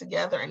partner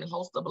together and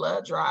host a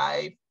blood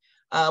drive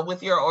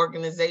with your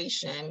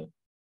organization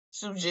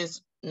to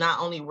just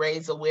not only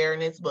raise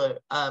awareness,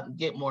 but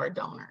get more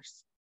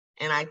donors.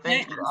 And I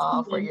thank you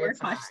all for your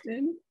time.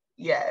 Question?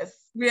 Yes.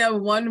 We have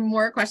one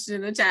more question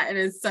in the chat, and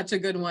it's such a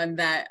good one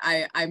that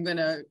I'm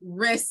gonna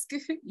risk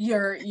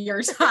your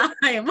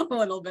time a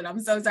little bit. I'm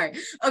so sorry.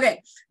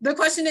 Okay, the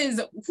question is,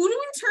 who do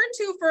we turn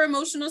to for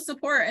emotional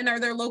support, and are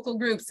there local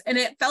groups? And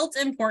it felt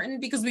important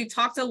because we've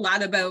talked a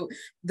lot about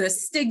the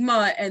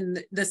stigma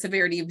and the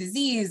severity of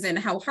disease and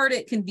how hard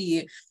it can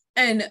be.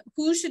 And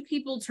who should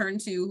people turn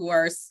to who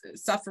are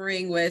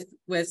suffering with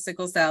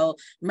sickle cell,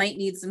 might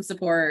need some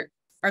support?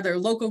 Are there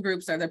local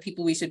groups? Are there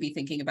people we should be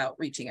thinking about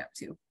reaching out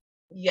to?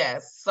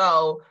 Yes.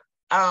 So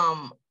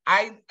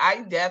I've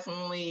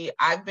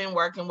been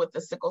working with the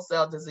Sickle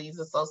Cell Disease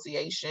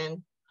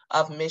Association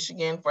of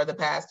Michigan for the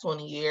past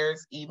 20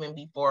 years, even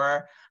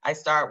before I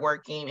start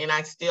working, and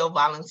I still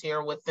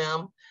volunteer with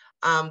them.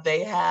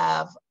 They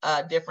have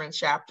different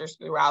chapters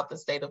throughout the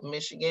state of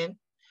Michigan.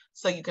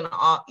 So you can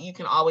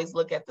always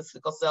look at the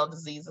Sickle Cell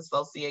Disease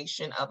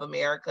Association of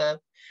America,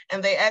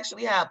 and they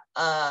actually have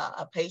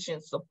a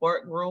patient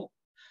support group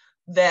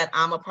that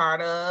I'm a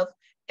part of.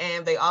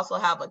 And they also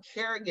have a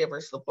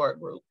caregiver support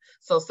group.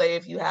 So say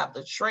if you have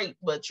the trait,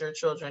 but your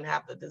children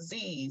have the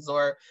disease,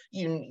 or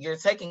you're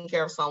taking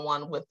care of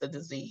someone with the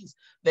disease,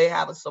 they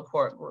have a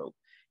support group.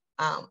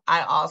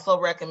 I also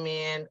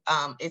recommend,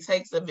 it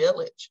takes a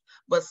village,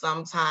 but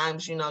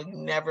sometimes, you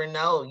never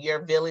know.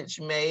 Your village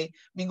may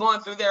be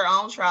going through their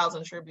own trials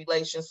and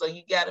tribulations. So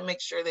you got to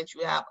make sure that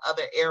you have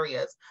other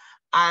areas.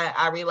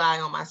 I rely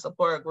on my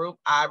support group.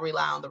 I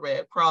rely on the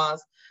Red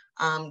Cross.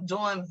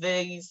 Doing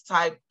these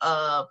type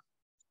of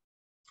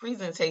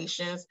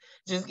presentations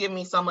just give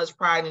me so much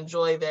pride and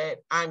joy that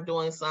I'm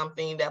doing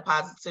something that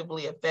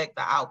positively affect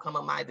the outcome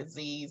of my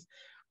disease.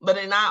 But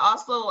then I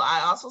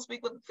also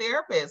speak with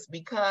therapists,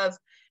 because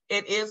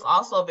it is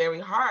also very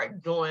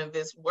hard doing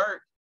this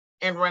work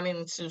and running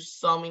into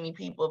so many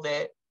people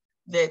that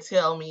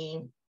tell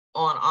me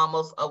on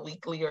almost a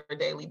weekly or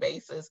daily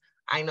basis,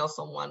 I know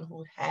someone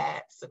who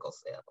had sickle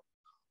cell,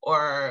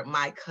 or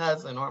my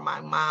cousin or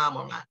my mom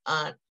or my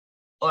aunt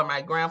or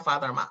my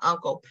grandfather or my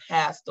uncle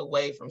passed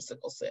away from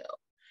sickle cell.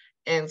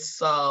 And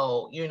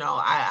so,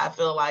 I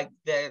feel like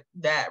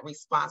that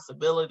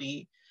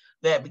responsibility,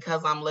 that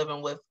because I'm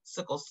living with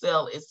sickle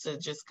cell, is to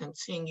just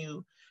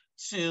continue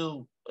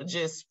to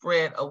just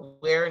spread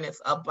awareness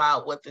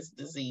about what this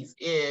disease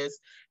is,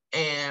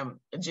 and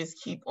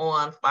just keep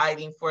on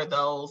fighting for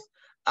those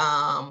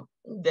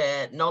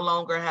that no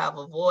longer have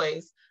a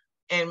voice,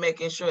 and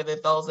making sure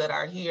that those that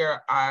are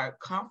here are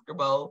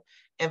comfortable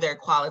and their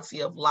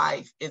quality of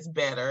life is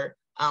better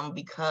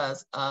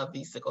because of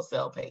these sickle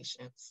cell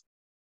patients.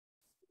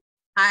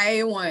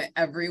 I want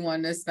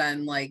everyone to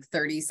spend like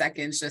 30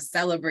 seconds just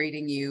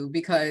celebrating you,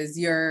 because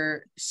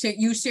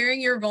you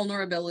sharing your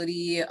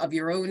vulnerability of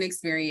your own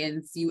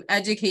experience, you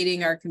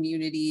educating our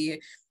community,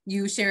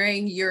 you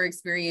sharing your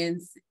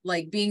experience,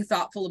 like being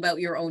thoughtful about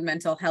your own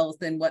mental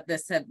health and what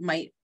this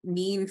might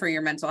mean for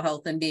your mental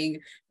health, and being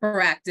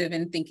proactive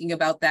and thinking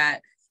about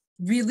that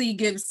really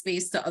gives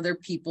space to other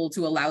people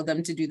to allow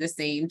them to do the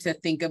same, to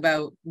think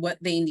about what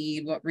they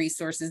need, what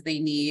resources they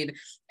need,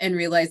 and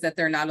realize that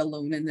they're not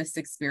alone in this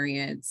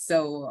experience.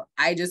 So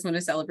I just want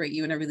to celebrate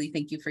you, and I really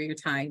thank you for your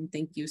time.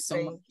 Thank you so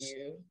much.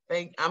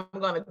 Thank you. I'm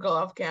going to go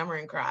off camera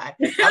and cry.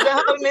 I've been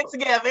holding it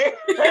together.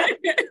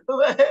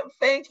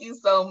 Thank you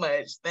so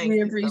much. We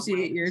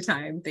appreciate your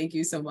time. Thank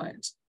you so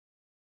much.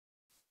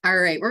 All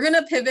right, we're going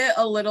to pivot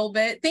a little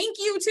bit. Thank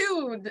you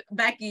too,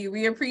 Becky.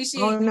 We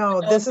appreciate Oh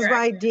no, this is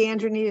why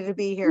Deandra needed to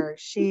be here.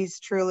 She's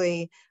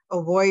truly a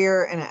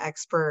warrior and an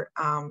expert.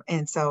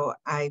 And so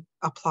I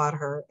applaud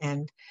her,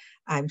 and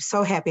I'm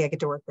so happy I get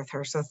to work with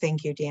her. So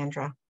thank you,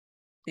 Deandra.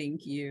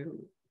 Thank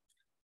you.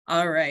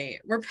 All right,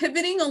 we're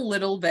pivoting a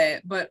little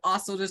bit, but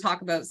also to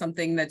talk about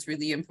something that's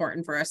really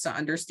important for us to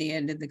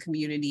understand in the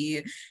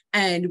community.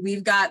 And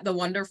we've got the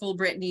wonderful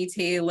Brittany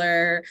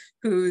Tayler,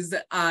 who's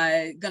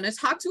going to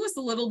talk to us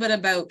a little bit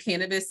about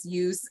cannabis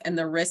use and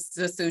the risks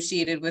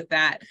associated with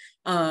that.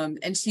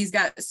 And she's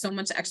got so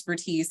much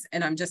expertise,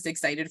 and I'm just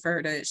excited for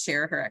her to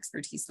share her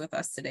expertise with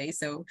us today.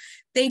 So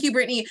thank you,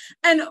 Brittany.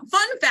 And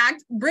fun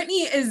fact,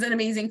 Brittany is an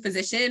amazing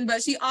physician,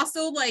 but she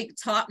also like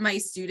taught my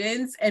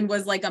students and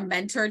was like a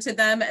mentor to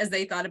them as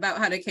they thought about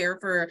how to care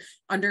for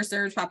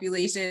underserved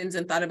populations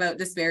and thought about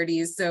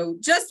disparities. So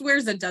just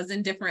wears a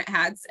dozen different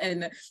hats,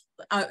 and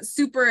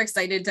super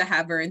excited to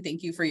have her, and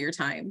thank you for your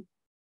time.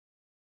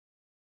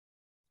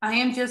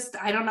 I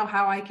don't know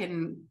how I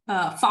can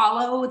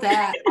follow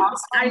that.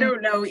 Awesome. I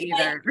don't know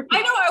either.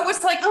 I know, I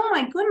was like, oh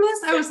my goodness.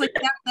 I was like,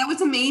 that was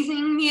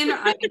amazing. You know,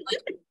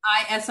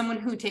 I as someone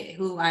who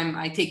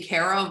I take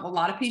care of a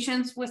lot of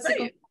patients with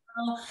sickle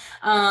cell,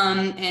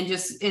 and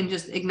just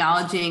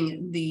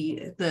acknowledging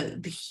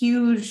the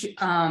huge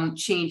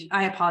change.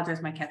 I apologize,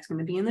 my cat's going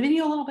to be in the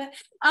video a little bit.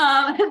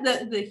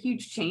 The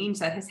huge change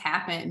that has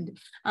happened,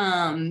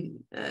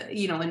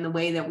 you know, in the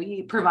way that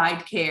we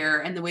provide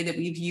care and the way that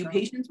we view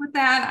patients with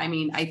that. I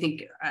mean, I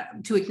think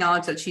to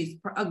acknowledge that she's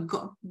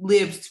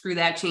lived through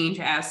that change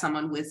as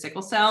someone with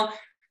sickle cell,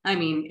 I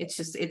mean,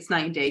 it's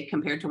night and day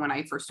compared to when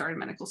I first started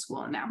medical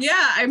school and now.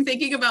 Yeah, I'm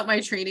thinking about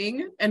my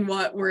training and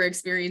what we're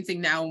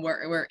experiencing now and what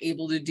we're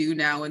able to do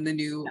now in the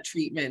new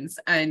treatments.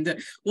 And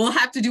we'll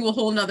have to do a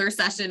whole nother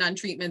session on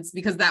treatments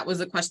because that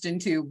was a question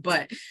too.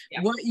 But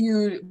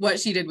what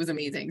she did was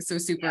amazing. So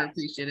super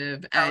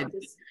appreciative. And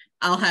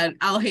I'll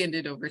hand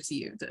it over to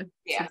you.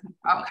 Okay,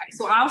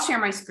 so I'll share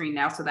my screen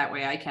now so that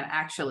way I can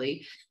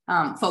actually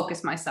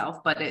focus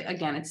myself, but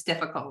again, it's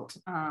difficult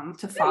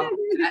to follow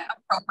that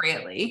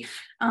appropriately.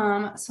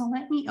 So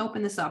let me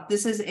open this up.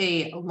 This is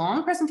a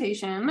long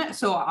presentation,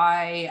 so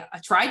I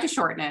tried to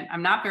shorten it.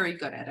 I'm not very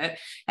good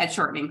at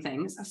shortening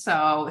things.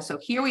 So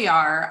here we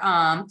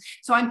are.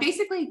 So I'm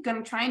basically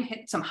going to try and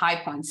hit some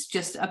high points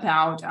just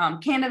about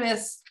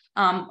cannabis,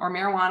 or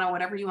marijuana,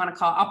 whatever you want to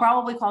call it. I'll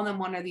probably call them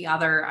one or the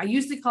other. I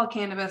usually call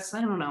cannabis, I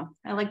don't know,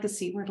 I like the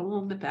C word a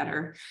little bit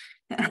better.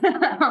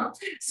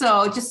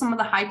 So just some of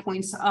the high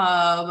points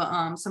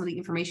of some of the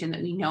information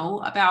that we know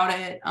about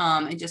it,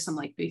 and just some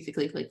like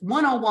basically like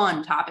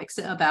 101 topics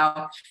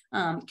about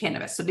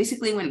cannabis. So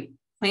basically when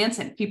plants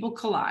and people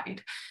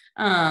collide.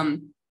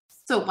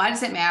 So why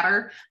does it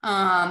matter?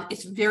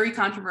 It's very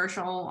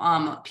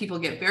controversial. People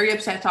get very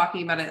upset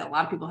talking about it. A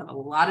lot of people have a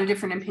lot of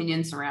different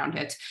opinions around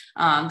it.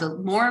 The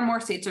more and more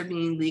states are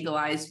being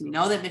legalized. We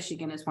know that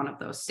Michigan is one of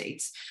those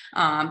states.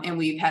 And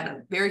we've had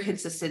a very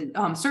consistent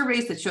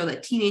surveys that show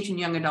that teenage and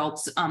young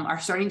adults are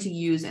starting to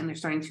use and they're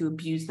starting to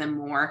abuse them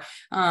more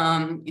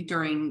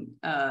during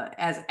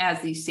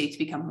as these states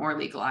become more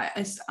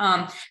legalized.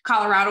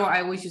 Colorado,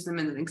 I always use them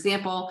as an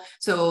example.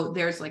 So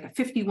there's like a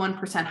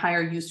 51%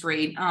 higher use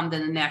rate than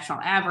the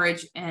national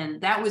average, and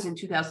that was in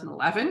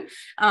 2011.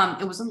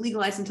 It wasn't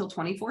legalized until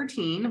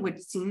 2014, which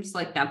seems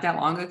like not that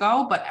long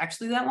ago, but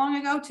actually that long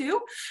ago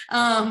too,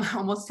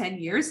 almost 10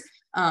 years.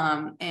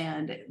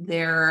 And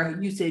their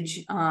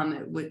usage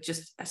would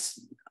just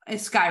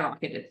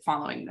skyrocketed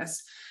following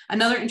this.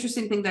 Another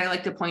interesting thing that I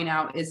like to point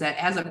out is that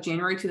as of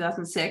January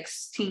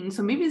 2016,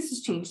 so maybe this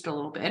has changed a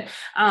little bit,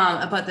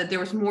 but that there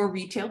was more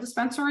retail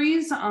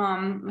dispensaries,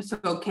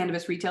 so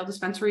cannabis retail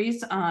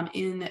dispensaries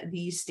in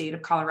the state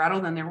of Colorado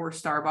than there were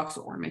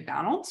Starbucks or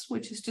McDonald's,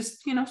 which is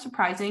just, you know,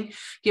 surprising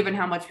given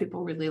how much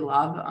people really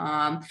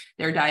love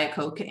their Diet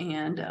Coke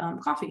and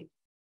coffee.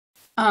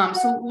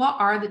 So what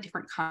are the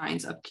different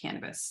kinds of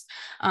cannabis?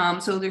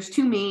 So there's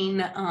two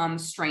main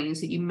strains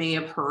that you may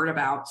have heard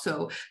about.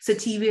 So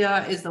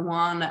sativa is the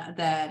one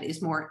that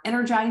is more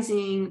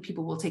energizing.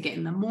 People will take it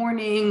in the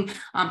morning,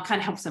 kind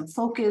of helps them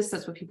focus.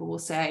 That's what people will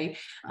say.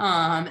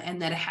 And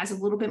that it has a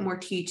little bit more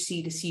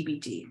THC to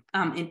CBD.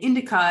 And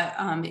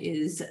indica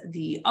is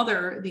the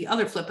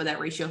other flip of that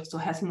ratio. So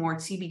it has more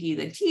CBD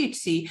than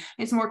THC.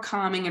 It's more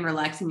calming and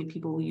relaxing, and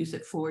people will use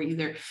it for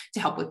either to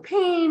help with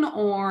pain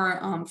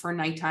or for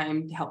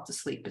nighttime to help to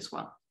sleep as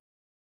well.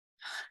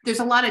 There's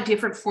a lot of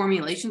different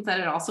formulations that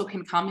it also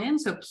can come in.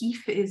 So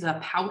keef is a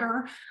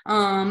powder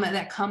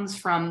that comes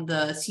from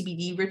the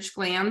CBD rich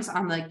glands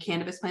on the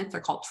cannabis plants.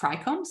 They're called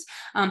trichomes.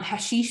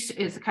 Hashish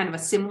is kind of a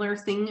similar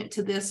thing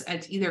to this.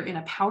 It's either in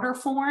a powder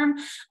form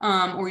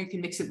or you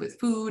can mix it with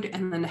food.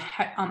 And then the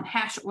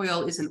hash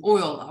oil is an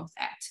oil of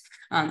that.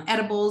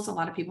 Edibles, a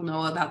lot of people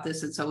know about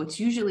this. And so it's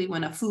usually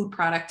when a food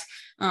product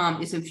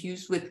is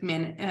infused with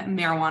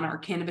marijuana or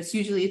cannabis,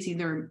 usually it's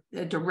either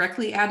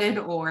directly added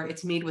or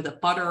it's made with a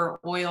butter,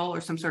 oil, or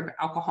some sort of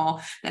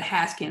alcohol that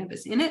has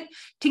cannabis in it.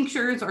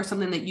 Tinctures are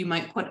something that you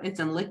might put, it's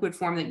in liquid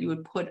form that you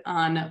would put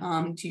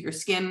on to your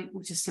skin,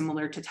 which is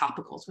similar to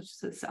topicals,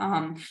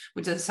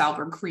 which is a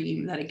salve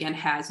cream that again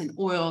has an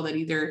oil that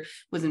either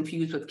was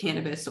infused with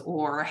cannabis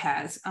or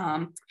has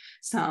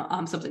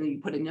something that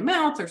you put in your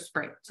mouth or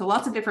spray. So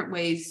lots of different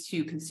ways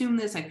to consume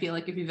this. I feel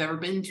like if you've ever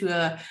been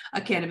to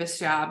a cannabis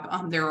shop,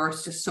 There are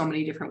just so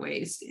many different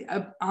ways,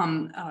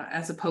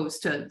 as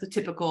opposed to the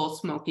typical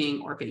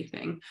smoking or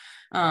vaping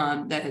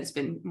that has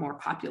been more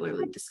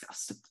popularly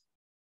discussed.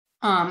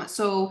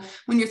 So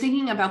when you're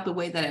thinking about the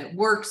way that it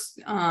works,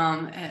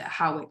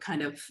 how it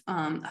kind of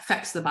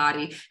affects the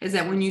body, is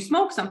that when you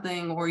smoke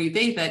something or you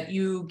vape it,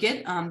 you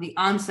get the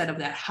onset of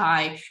that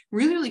high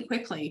really, really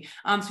quickly.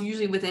 So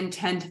usually within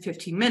 10 to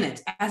 15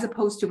 minutes, as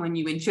opposed to when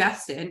you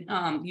ingest it,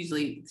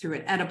 usually through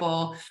an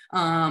edible,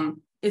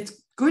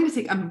 it's going to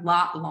take a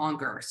lot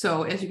longer.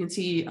 So as you can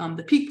see,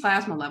 the peak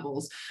plasma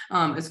levels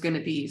is going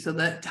to be, so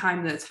the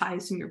time that's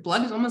highest in your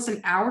blood is almost an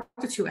hour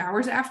to 2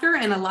 hours after.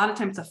 And a lot of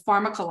times the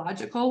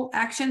pharmacological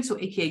action, so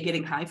AKA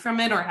getting high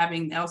from it or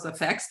having those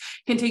effects,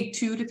 can take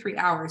 2 to 3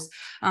 hours.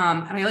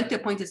 And I like to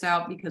point this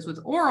out because with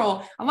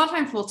oral, a lot of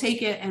times we'll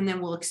take it and then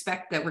we'll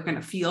expect that we're going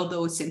to feel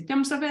those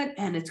symptoms of it.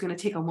 And it's going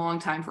to take a long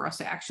time for us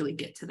to actually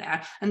get to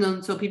that. And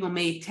then so people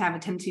may have a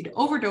tendency to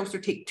overdose or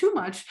take too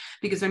much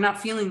because they're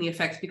not feeling the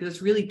effects, because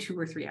it's really 2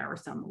 or 3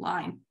 hours down the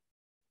line.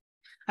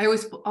 I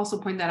always also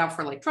point that out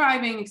for like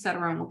driving, et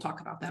cetera, and we'll talk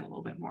about that a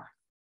little bit more.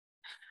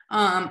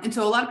 And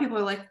so a lot of people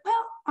are like,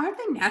 well, aren't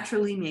they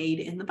naturally made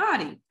in the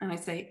body? And I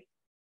say,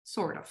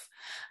 sort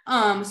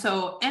of.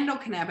 So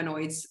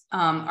endocannabinoids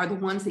are the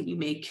ones that you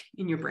make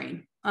in your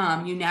brain.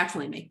 You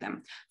naturally make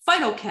them.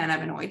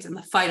 Phytocannabinoids, and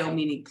the phyto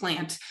meaning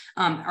plant,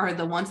 are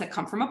the ones that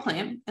come from a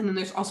plant. And then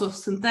there's also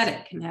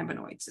synthetic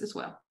cannabinoids as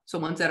well. So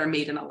ones that are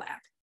made in a lab.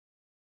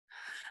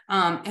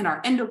 And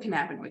our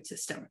endocannabinoid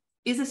system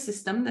is a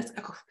system that's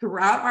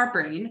throughout our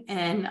brain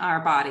and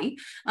our body.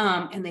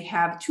 And they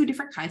have 2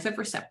 different kinds of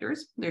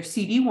receptors. There's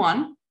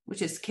CB1,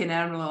 which is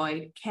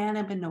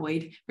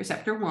cannabinoid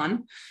receptor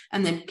 1,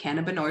 and then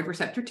cannabinoid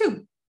receptor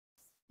 2.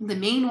 The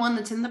main one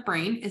that's in the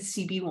brain is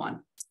CB1.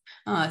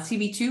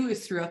 CB2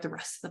 is throughout the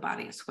rest of the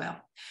body as well.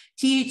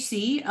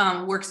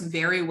 THC works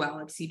very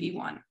well at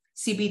CB1.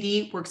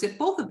 CBD works at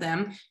both of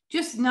them,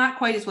 just not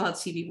quite as well at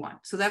CB1.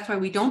 So that's why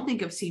we don't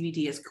think of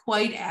CBD as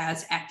quite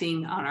as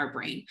acting on our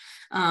brain,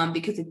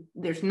 because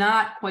there's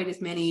not quite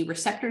as many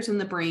receptors in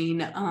the brain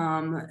that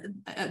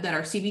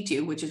are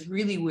CB2, which is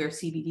really where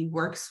CBD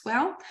works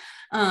well.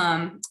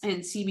 And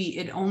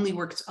it only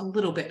works a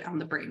little bit on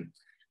the brain.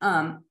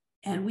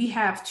 And we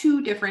have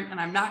 2 different, and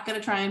I'm not going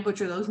to try and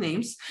butcher those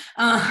names,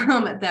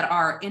 that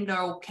are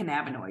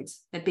endocannabinoids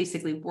that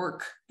basically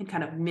work and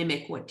kind of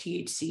mimic what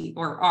THC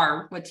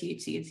what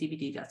THC and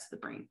CBD does to the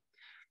brain.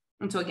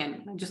 And so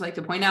again, I just like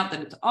to point out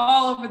that it's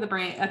all over the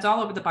brain, it's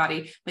all over the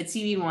body, but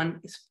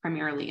CB1 is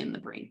primarily in the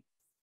brain.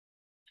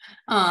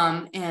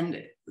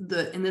 And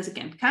this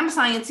again, kind of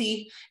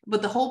sciencey,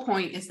 but the whole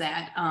point is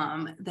that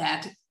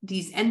that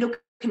these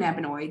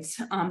endocannabinoids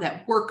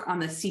that work on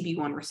the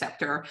CB1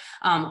 receptor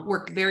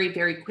work very,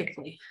 very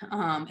quickly.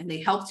 And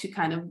they help to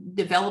kind of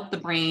develop the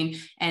brain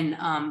and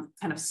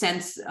kind of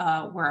sense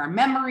where our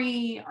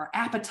memory, our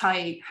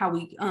appetite, how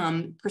we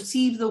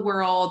perceive the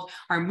world,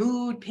 our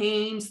mood,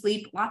 pain,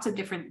 sleep, lots of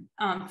different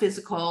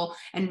physical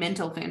and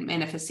mental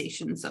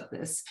manifestations of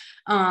this.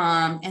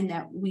 And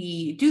that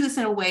we do this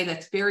in a way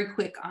that's very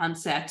quick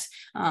onset.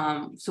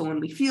 So when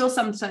we feel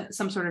some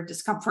sort of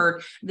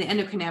discomfort, the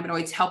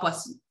endocannabinoids help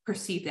us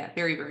perceive that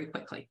very, very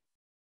quickly.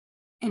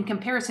 In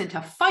comparison to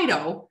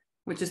phyto,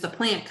 which is the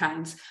plant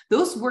kinds,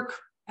 those work,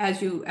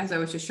 as I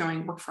was just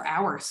showing, work for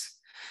hours.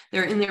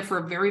 They're in there for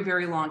a very,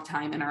 very long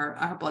time in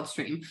our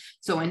bloodstream.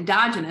 So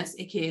endogenous,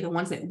 aka the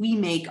ones that we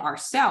make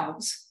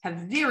ourselves, have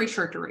very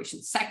short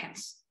duration,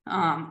 seconds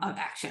of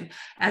action,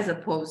 as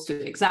opposed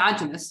to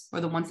exogenous,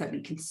 or the ones that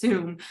we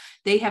consume.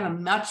 They have a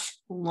much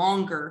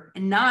longer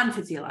and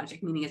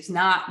non-physiologic, meaning it's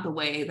not the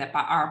way that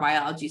our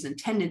biology is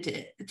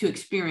intended to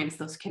experience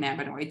those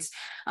cannabinoids.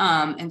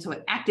 And so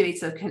it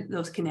activates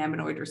those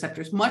cannabinoid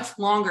receptors much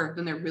longer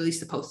than they're really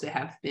supposed to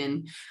have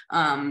been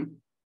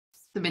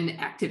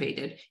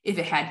activated if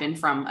it had been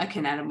from a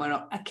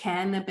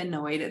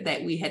cannabinoid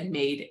that we had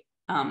made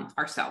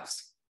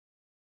ourselves.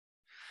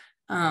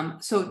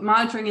 So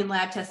monitoring and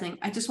lab testing,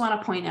 I just want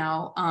to point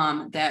out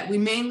that we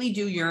mainly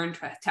do urine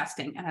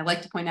testing. And I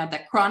like to point out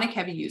that chronic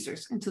heavy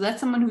users, and so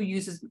that's someone who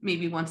uses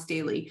maybe once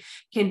daily,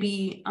 can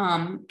be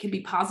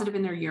positive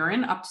in their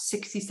urine up to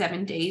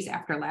 67 days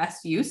after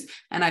last use.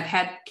 And I've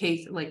had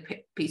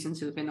patients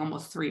who have been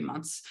almost 3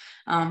 months.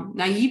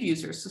 Naive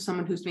users, so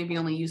someone who's maybe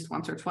only used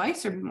once or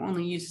twice or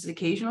only uses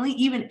occasionally,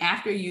 even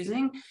after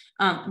using,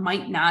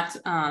 might not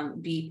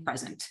be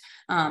present.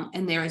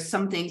 And there is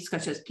some things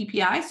such as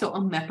PPI, so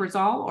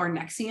omeprazole or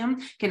Nexium,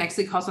 can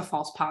actually cause a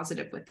false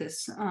positive with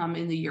this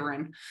in the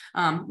urine.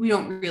 We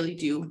don't really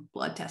do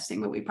blood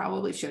testing, but we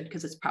probably should,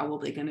 because it's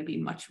probably going to be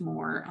much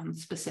more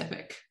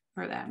specific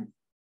for them.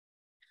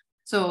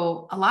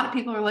 So a lot of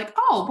people are like,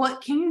 oh,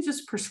 but can you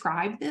just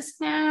prescribe this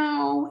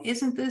now?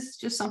 Isn't this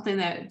just something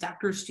that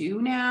doctors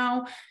do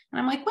now? And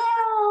I'm like,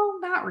 well,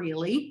 not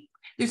really.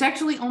 There's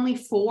actually only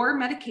 4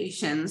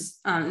 medications.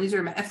 These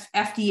are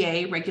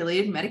FDA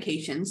regulated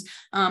medications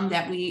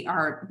that we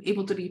are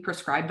able to be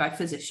prescribed by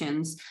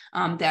physicians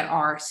that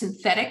are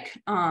synthetic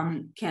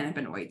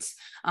cannabinoids.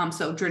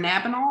 So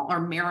dronabinol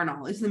or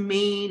Marinol is the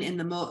main and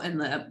the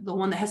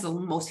one that has the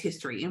most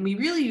history. And we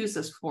really use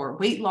this for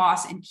weight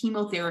loss and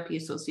chemotherapy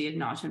associated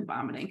nausea and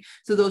vomiting.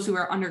 So those who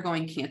are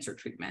undergoing cancer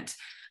treatment.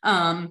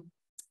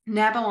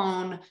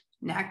 Nabilone,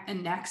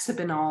 and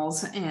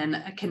naxibinols and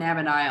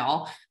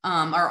cannabidiol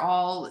are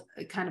all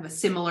kind of a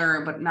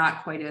similar, but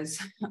not quite as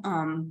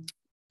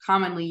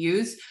commonly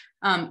used.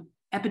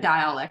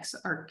 Epidiolex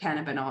or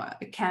cannabidiol,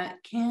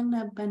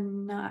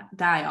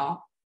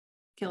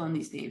 killing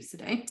these names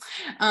today,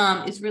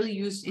 is really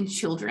used in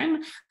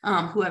children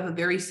who have a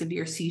very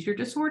severe seizure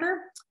disorder.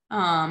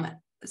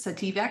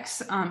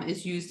 Sativex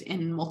is used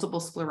in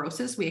multiple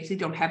sclerosis. We actually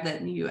don't have that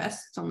in the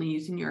US. It's only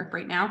used in Europe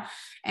right now.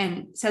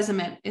 And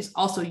Seziment is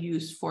also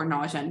used for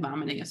nausea and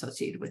vomiting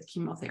associated with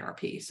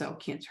chemotherapy, so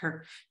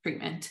cancer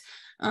treatment.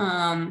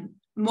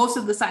 Most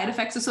of the side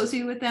effects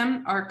associated with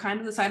them are kind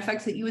of the side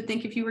effects that you would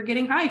think if you were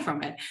getting high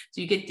from it.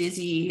 So you get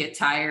dizzy, you get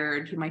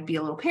tired, you might be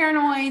a little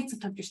paranoid,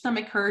 sometimes your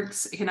stomach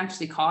hurts. It can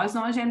actually cause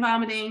nausea and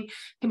vomiting, it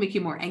can make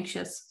you more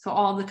anxious. So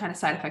all the kind of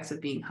side effects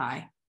of being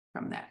high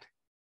from that.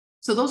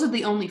 So those are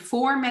the only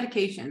 4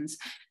 medications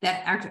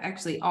that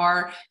actually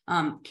are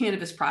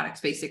cannabis products,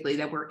 basically,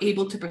 that we're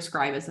able to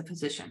prescribe as a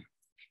physician.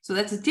 So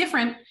that's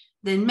different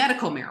than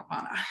medical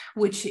marijuana,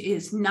 which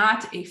is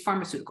not a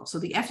pharmaceutical. So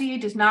the FDA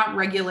does not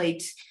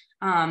regulate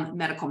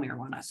medical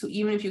marijuana. So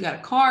even if you got a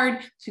card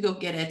to go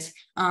get it,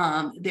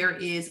 there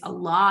is a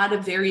lot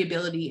of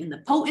variability in the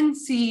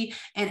potency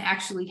and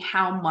actually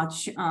how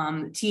much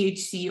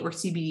THC or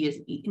CBD is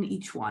in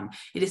each one.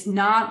 It is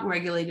not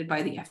regulated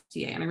by the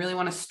FDA. And I really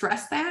want to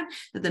stress that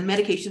the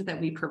medications that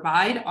we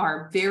provide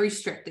are very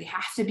strict. They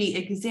have to be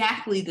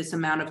exactly this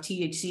amount of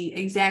THC,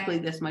 exactly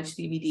this much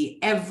CBD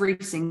every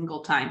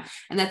single time.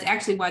 And that's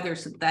actually why they're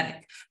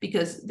synthetic,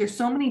 because there's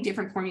so many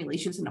different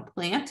formulations in a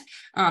plant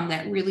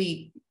that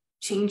really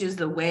changes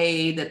the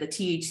way that the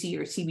THC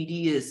or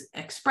CBD is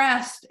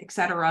expressed, et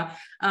cetera.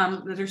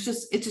 It's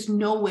just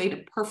no way to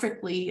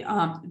perfectly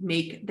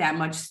make that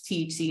much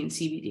THC and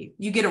CBD.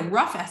 You get a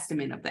rough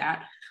estimate of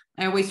that.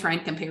 I always try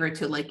and compare it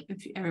to, like,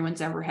 if everyone's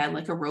ever had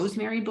like a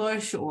rosemary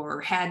bush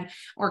or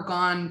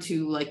gone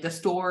to like the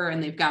store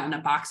and they've gotten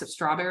a box of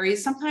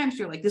strawberries. Sometimes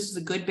you're like, this is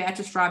a good batch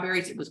of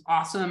strawberries. It was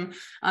awesome.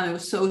 It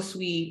was so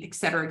sweet, et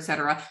cetera, et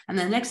cetera. And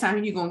then the next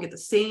time you go and get the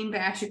same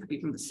batch, it could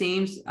be from the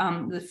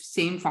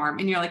same farm.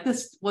 And you're like,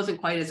 this wasn't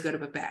quite as good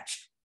of a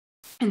batch.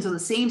 And so the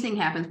same thing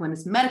happens when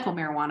it's medical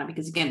marijuana,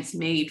 because again, it's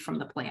made from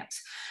the plant.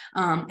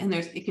 And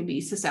it can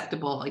be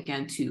susceptible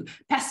again to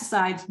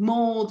pesticides,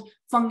 mold,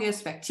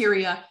 fungus,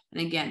 bacteria.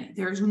 And again,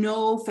 there's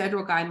no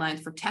federal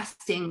guidelines for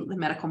testing the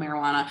medical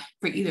marijuana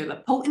for either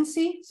the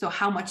potency, so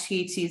how much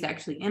THC is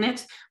actually in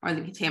it, or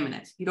the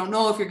contaminant. You don't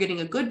know if you're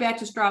getting a good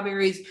batch of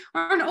strawberries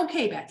or an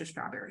okay batch of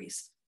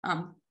strawberries.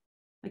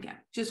 Again,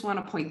 just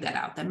want to point that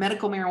out, that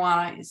medical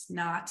marijuana is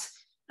not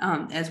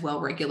as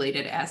well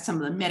regulated as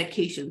some of the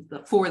medications,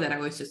 the 4 that I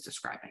was just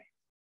describing.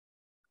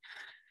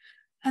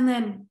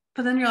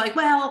 But then you're like,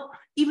 well,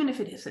 even if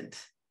it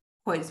isn't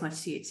quite as much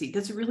THC,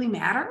 does it really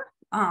matter?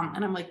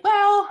 And I'm like,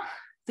 well,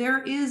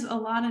 there is a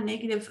lot of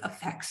negative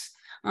effects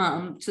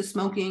to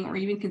smoking or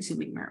even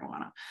consuming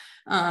marijuana.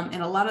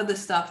 And a lot of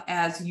this stuff,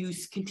 as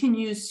use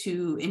continues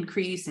to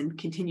increase and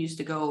continues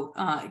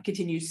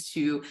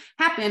to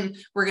happen,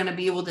 we're going to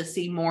be able to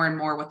see more and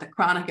more what the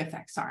chronic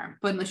effects are.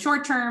 But in the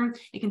short term,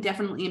 it can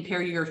definitely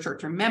impair your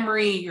short-term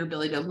memory, your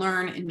ability to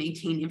learn and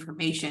maintain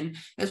information,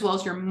 as well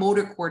as your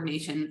motor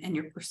coordination and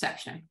your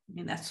perception.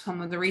 And that's some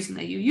of the reason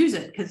that you use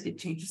it, because it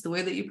changes the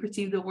way that you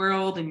perceive the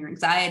world and your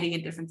anxiety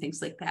and different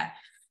things like that.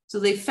 So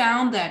they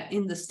found that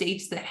in the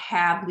states that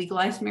have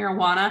legalized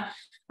marijuana,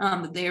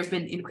 there have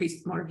been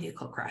increased motor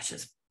vehicle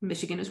crashes.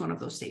 Michigan is one of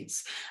those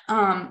states.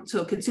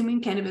 So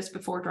consuming cannabis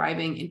before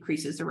driving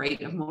increases the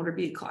rate of motor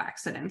vehicle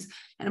accidents.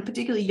 And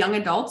particularly young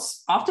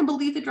adults often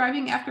believe that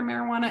driving after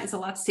marijuana is a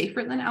lot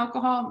safer than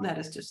alcohol. That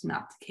is just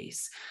not the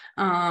case.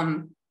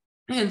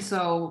 And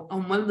so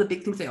one of the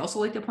big things I also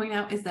like to point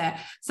out is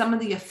that some of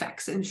the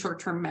effects in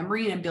short-term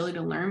memory and ability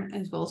to learn,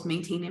 as well as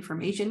maintain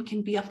information,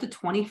 can be up to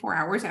 24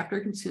 hours after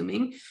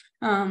consuming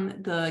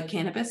the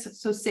cannabis.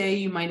 So say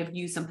you might have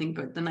used something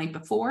the night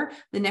before,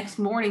 the next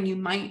morning you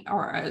might,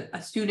 or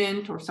a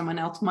student or someone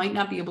else might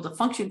not be able to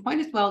function quite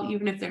as well,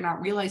 even if they're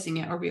not realizing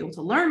it, or be able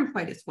to learn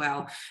quite as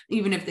well,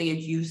 even if they had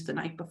used the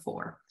night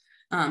before.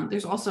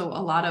 There's also a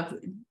lot of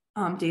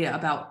data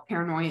about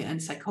paranoia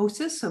and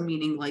psychosis, so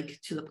meaning like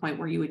to the point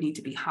where you would need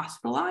to be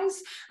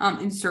hospitalized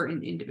in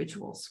certain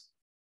individuals.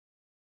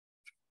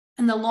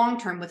 In the long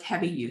term with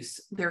heavy use,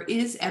 there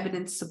is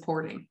evidence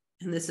supporting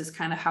And this is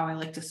kind of how I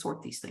like to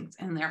sort these things.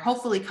 And they're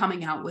hopefully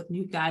coming out with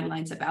new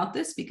guidelines about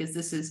this, because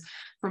this is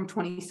from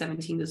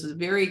 2017. This is a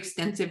very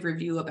extensive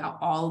review about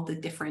all the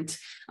different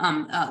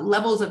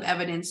levels of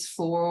evidence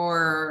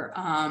for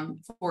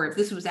if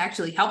this was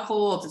actually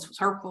helpful, if this was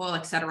hurtful,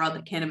 et cetera,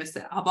 the cannabis,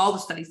 of all the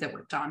studies that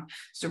were done.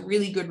 It's a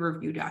really good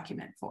review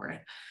document for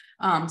it.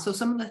 So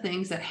some of the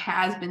things that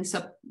has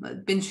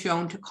been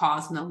shown to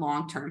cause in the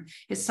long term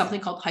is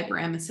something called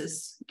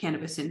hyperemesis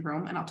cannabis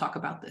syndrome, and I'll talk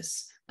about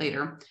this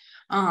later.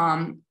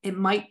 It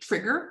might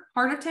trigger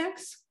heart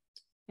attacks.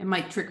 It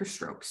might trigger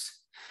strokes.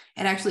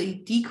 It actually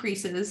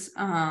decreases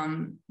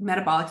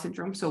metabolic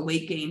syndrome, so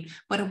weight gain,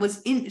 but it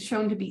was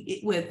shown to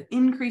be with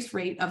increased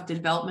rate of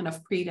development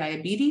of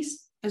prediabetes,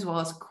 as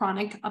well as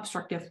chronic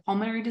obstructive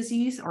pulmonary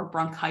disease or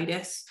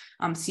bronchitis,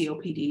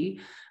 COPD.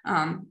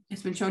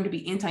 It's been shown to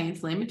be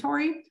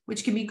anti-inflammatory,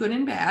 which can be good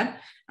and bad.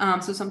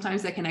 So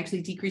sometimes that can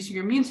actually decrease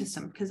your immune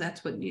system, because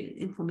that's what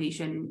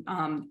inflammation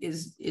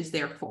is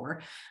there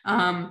for.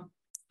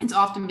 It's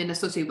often been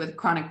associated with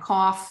chronic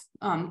cough,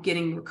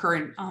 getting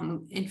recurrent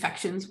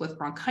infections with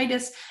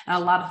bronchitis, and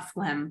a lot of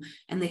phlegm.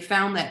 And they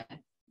found that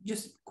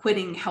just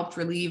quitting helped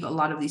relieve a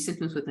lot of these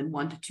symptoms within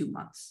 1 to 2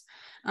 months.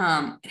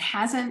 It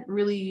hasn't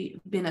really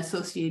been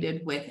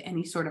associated with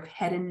any sort of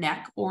head and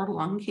neck or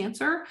lung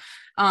cancer,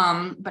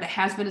 but it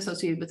has been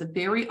associated with a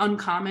very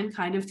uncommon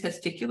kind of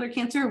testicular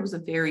cancer. It was a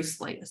very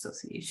slight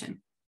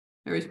association.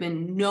 There has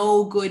been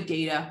no good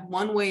data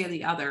one way or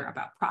the other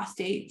about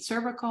prostate,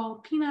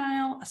 cervical,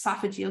 penile,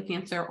 esophageal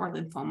cancer, or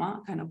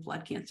lymphoma, kind of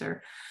blood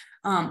cancer.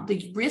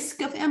 The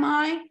risk of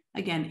MI,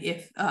 again,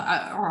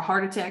 or a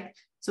heart attack.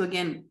 So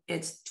again,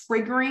 it's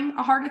triggering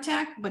a heart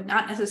attack, but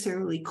not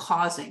necessarily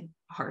causing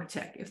a heart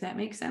attack, if that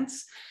makes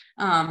sense.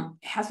 It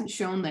hasn't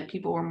shown that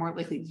people are more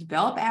likely to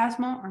develop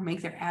asthma or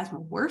make their asthma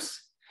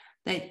worse.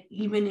 That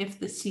even if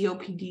the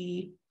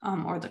COPD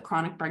or the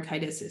chronic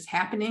bronchitis is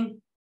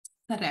happening,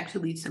 that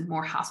actually leads to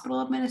more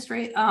hospital admissions,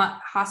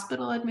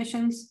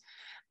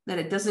 that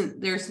it doesn't,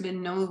 there's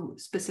been no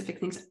specific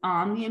things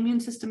on the immune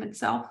system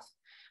itself,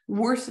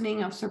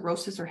 worsening of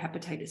cirrhosis or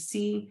hepatitis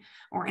C,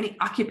 or any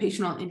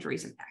occupational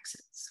injuries and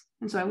accidents.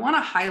 And so I want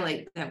to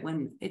highlight that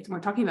when we're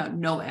talking about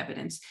no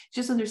evidence, it's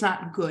just that there's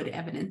not good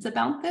evidence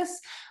about this,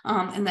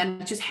 and that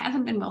it just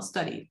hasn't been well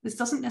studied. This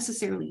doesn't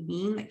necessarily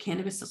mean that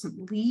cannabis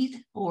doesn't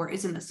lead or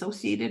isn't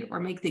associated or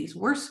make things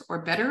worse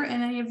or better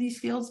in any of these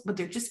fields, but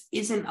there just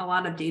isn't a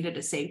lot of data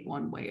to say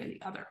one way or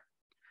the other.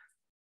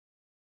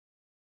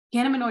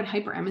 Cannabinoid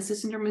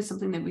hyperemesis syndrome is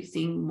something that we've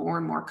seen more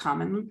and more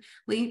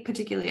commonly.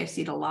 Particularly, I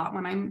see it a lot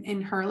when I'm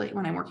in Hurley,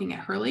 when I'm working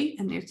at Hurley,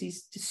 and there's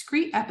these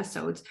discrete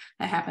episodes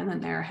that happen,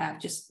 and there have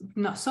just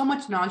so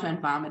much nausea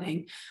and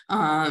vomiting,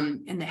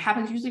 and it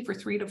happens usually for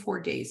 3 to 4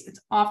 days.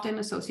 It's often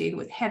associated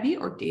with heavy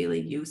or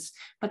daily use,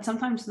 but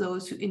sometimes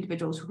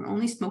individuals who are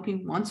only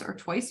smoking once or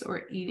twice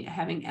or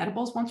having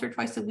edibles once or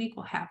twice a week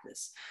will have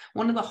this.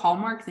 One of the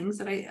hallmark things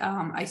that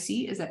I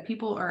see is that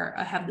people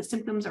have the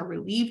symptoms are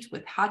relieved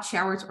with hot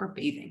showers or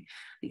bathing.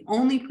 The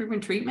only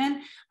proven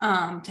treatment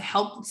to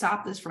help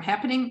stop this from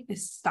happening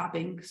is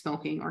stopping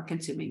smoking or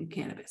consuming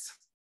cannabis.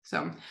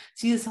 So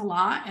see this a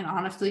lot, and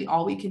honestly,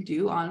 all we can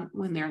do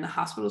when they're in the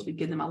hospitals, we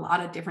give them a lot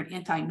of different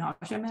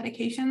anti-nausea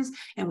medications,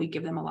 and we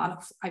give them a lot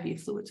of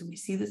IV fluids. And we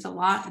see this a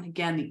lot. And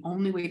again, the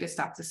only way to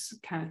stop this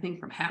kind of thing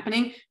from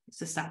happening is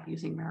to stop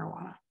using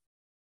marijuana.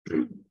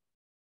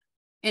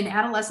 In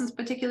adolescents,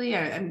 particularly,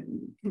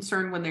 I'm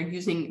concerned when they're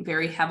using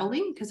very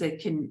heavily, because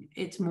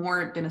it's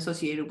more been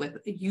associated with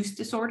a use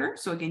disorder.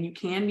 So again, you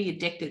can be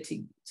addicted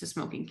to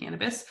smoking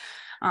cannabis,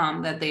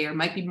 that they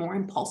might be more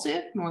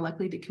impulsive, more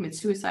likely to commit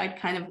suicide,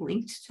 kind of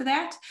linked to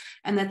that,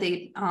 and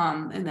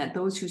that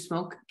those who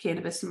smoke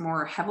cannabis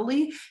more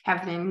heavily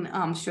have been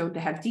shown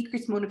to have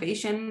decreased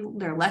motivation.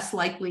 They're less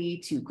likely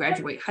to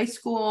graduate high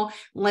school,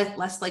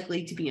 less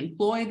likely to be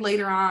employed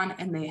later on,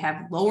 and they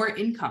have lower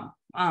income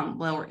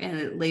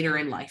later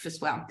in life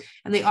as well.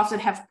 And they often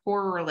have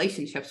poorer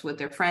relationships with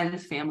their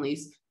friends,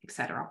 families,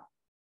 etc.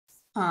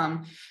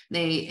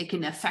 It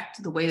can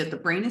affect the way that the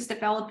brain is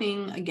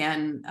developing.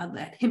 Again,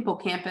 that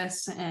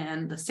hippocampus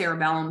and the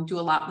cerebellum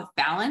do a lot with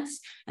balance,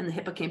 and the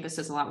hippocampus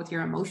does a lot with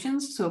your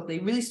emotions. So if they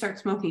really start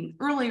smoking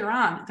earlier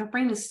on, their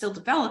brain is still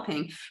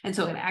developing, and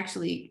so it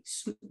actually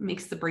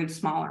makes the brain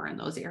smaller in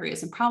those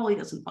areas and probably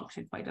doesn't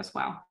function quite as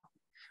well.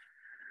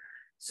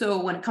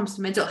 So when it comes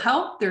to mental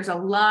health, there's a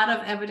lot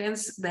of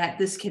evidence that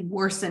this can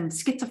worsen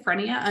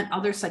schizophrenia and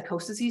other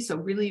psychoses, so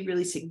really,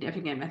 really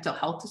significant mental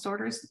health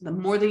disorders. The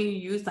more that you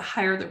use, the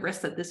higher the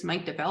risk that this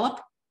might develop.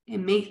 It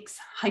makes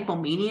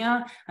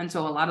hypomania, and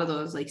so a lot of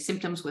those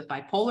symptoms with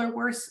bipolar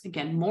worse.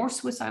 Again, more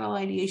suicidal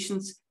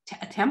ideations,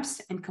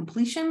 attempts, and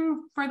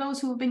completion for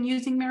those who have been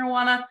using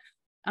marijuana.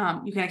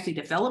 You can actually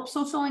develop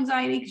social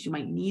anxiety because you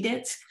might need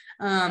it.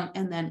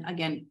 And then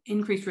again,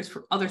 increased risk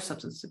for other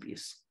substance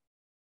abuse.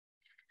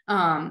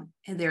 And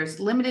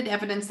there's limited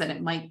evidence that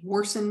it might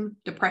worsen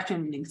depression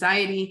and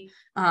anxiety,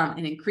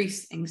 and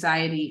increase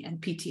anxiety and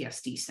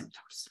PTSD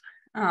symptoms.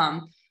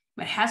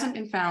 But hasn't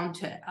been found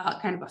to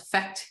kind of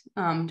affect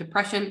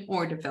depression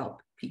or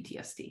develop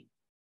PTSD.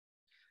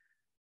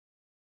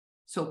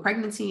 so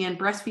pregnancy and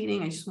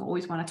breastfeeding, I just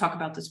always want to talk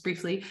about this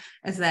briefly,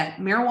 is that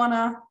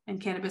marijuana and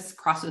cannabis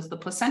crosses the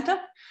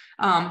placenta.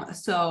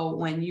 So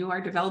when you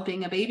are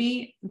developing a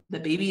baby,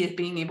 the baby is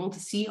being able to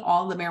see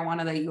all the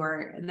marijuana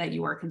that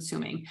you are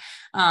consuming.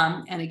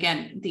 And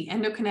again, the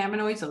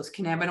endocannabinoids, those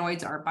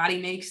cannabinoids our body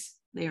makes,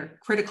 they are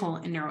critical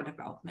in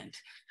neurodevelopment.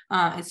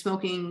 And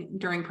smoking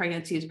during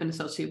pregnancy has been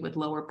associated with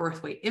lower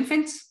birth weight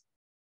infants,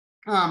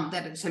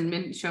 that has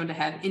been shown to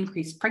have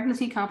increased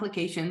pregnancy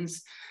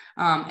complications,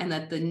 and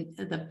that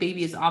the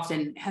baby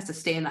has to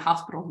stay in the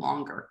hospital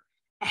longer.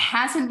 It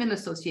hasn't been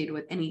associated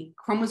with any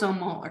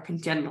chromosomal or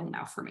congenital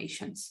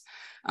malformations,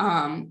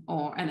 and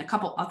a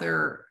couple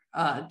other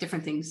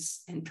different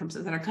things in terms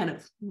of that are kind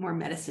of more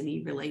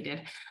medicine-y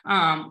related.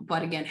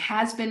 But again,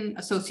 has been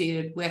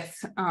associated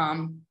with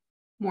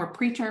more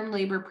preterm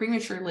labor,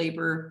 premature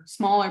labor,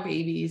 smaller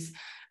babies,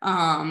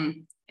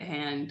 and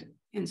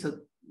so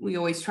we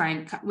always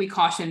we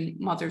caution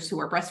mothers who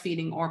are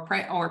breastfeeding or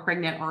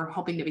pregnant or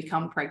hoping to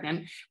become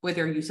pregnant with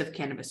their use of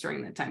cannabis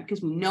during that time,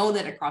 because we know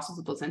that it crosses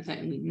the placenta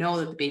and we know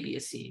that the baby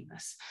is seeing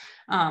this.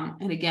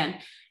 And again,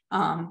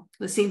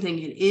 the same thing,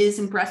 it is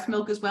in breast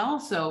milk as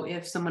well. So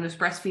if someone is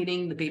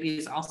breastfeeding, the baby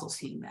is also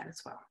seeing that as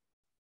well.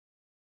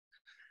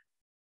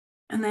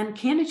 And then,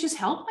 can it just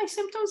help my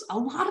symptoms? A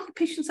lot of the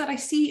patients that I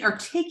see are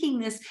taking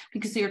this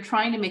because they are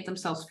trying to make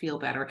themselves feel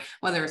better,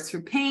 whether it's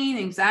through pain,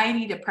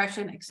 anxiety,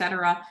 depression,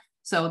 etc.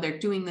 So they're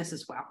doing this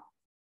as well.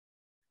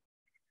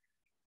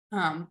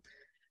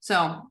 So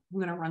I'm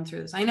going to run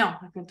through this. I know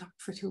I've been talking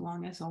for too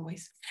long, as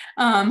always.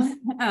 No,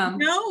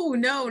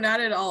 not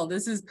at all.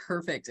 This is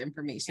perfect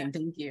information.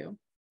 Thank you.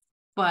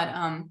 But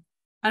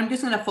I'm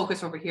just going to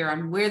focus over here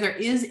on where there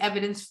is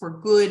evidence for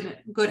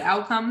good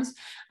outcomes,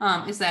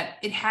 is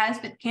that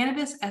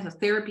cannabis as a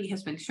therapy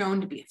has been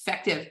shown to be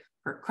effective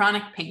for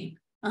chronic pain.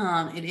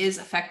 It is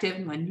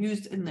effective when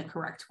used in the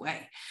correct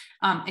way.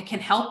 It can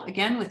help,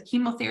 again, with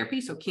chemotherapy,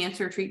 so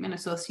cancer treatment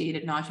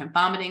associated nausea and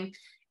vomiting,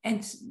 and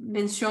it's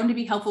been shown to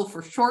be helpful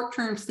for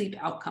short-term sleep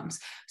outcomes.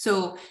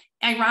 So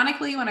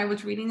ironically, when I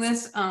was reading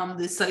this,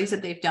 the studies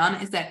that they've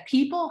done is that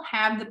people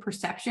have the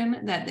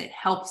perception that it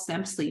helps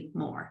them sleep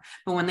more.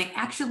 But when they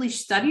actually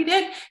studied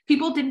it,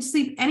 people didn't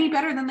sleep any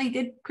better than they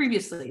did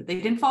previously. They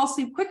didn't fall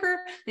asleep quicker.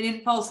 They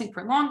didn't fall asleep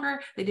for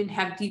longer. They didn't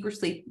have deeper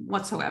sleep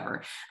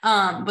whatsoever.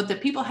 But the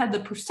people had the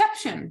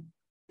perception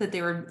that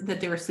they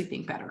were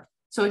sleeping better.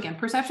 So again,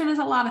 perception is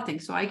a lot of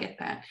things. So I get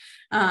that.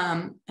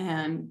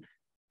 And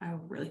I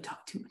don't really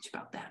talk too much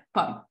about that.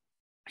 But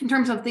in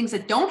terms of things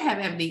that don't have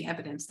any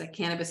evidence that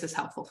cannabis is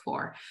helpful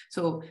for,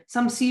 so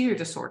some seizure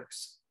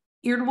disorders,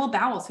 irritable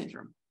bowel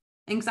syndrome,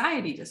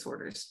 anxiety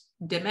disorders,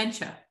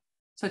 dementia,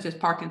 such as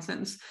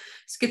Parkinson's,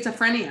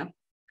 schizophrenia,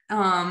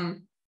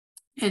 and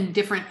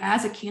different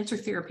as a cancer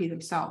therapy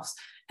themselves.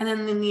 And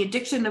then in the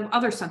addiction of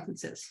other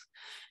substances.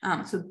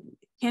 So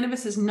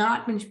cannabis has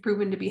not been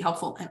proven to be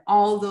helpful in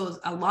all those,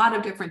 a lot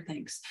of different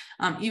things.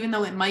 Even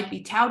though it might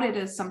be touted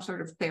as some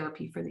sort of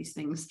therapy for these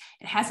things,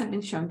 it hasn't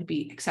been shown to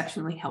be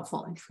exceptionally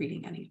helpful in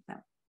treating any of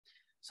them.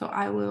 So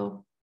I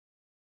will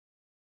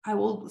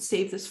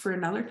save this for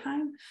another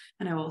time,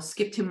 and I will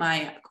skip to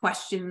my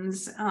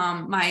questions.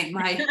 My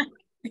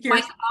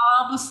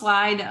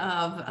slide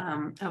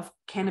of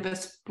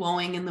cannabis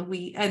blowing in the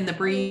weed and the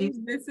breeze.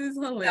 This is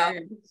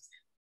hilarious.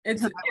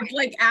 It's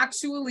like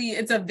actually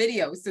it's a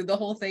video, so the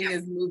whole thing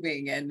is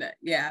moving, and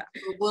yeah,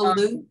 we'll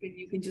loop and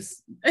you can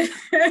just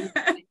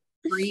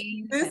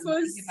breathe. This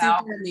was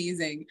super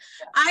amazing.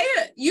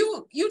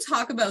 You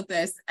talk about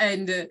this,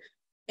 and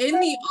in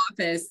the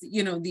office,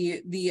 you know,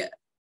 the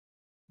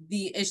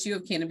issue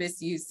of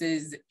cannabis use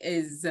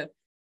is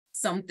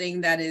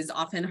something that is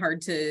often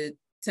hard to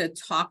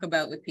talk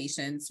about with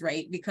patients,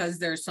 right? Because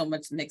there's so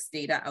much mixed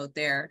data out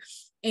there,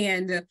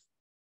 and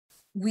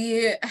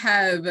we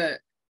have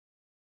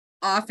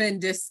often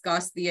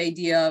discuss the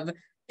idea of,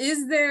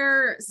 is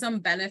there some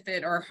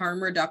benefit or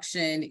harm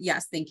reduction?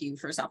 Yes, thank you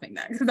for stopping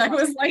that, because I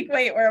was like,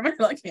 wait, where am I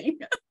looking?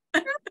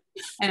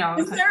 I know.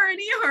 Is there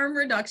any harm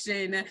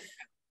reduction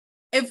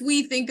if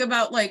we think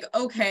about, like,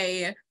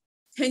 okay,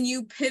 can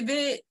you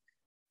pivot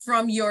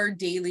from your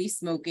daily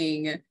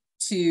smoking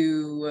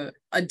to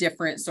a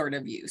different sort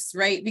of use,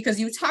 right? Because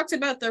you talked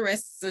about the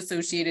risks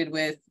associated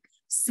with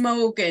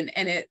smoke, and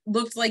it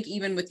looked like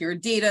even with your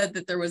data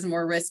that there was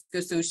more risk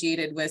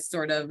associated with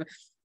sort of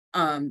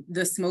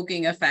the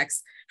smoking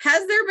effects.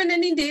 Has there been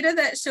any data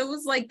that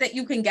shows like that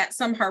you can get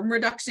some harm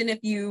reduction if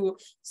you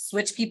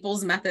switch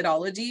people's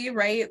methodology,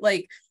 right?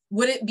 Like,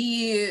 would it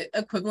be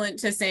equivalent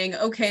to saying,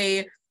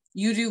 okay,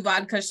 you do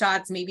vodka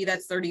shots, maybe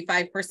that's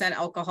 35%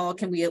 alcohol.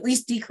 Can we at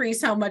least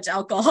decrease how much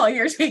alcohol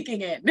you're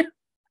taking in?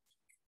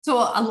 So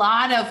a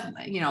lot of,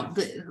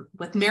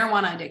 with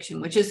marijuana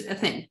addiction, which is a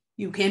thing,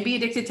 you can be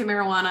addicted to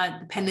marijuana.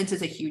 Dependence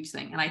is a huge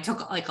thing. And I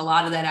took like a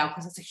lot of that out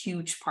because it's a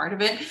huge part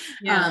of it.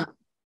 Yeah.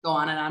 Go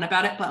on and on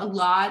about it. But a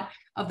lot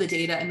of the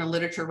data in the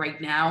literature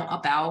right now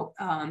about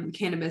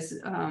cannabis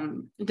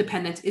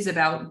dependence is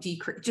about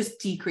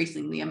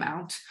decreasing the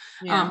amount,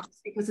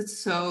 because it's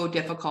so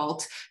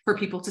difficult for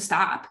people to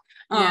stop.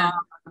 Yeah.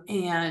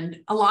 And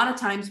a lot of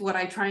times what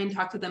I try and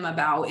talk to them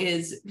about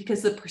is,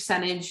 because the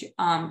percentage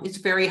is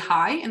very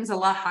high and it's a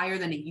lot higher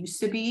than it used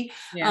to be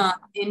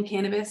in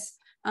cannabis.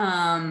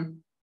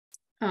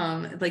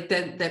 Like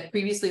that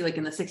previously, like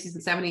in the 60s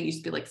and 70s, it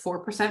used to be like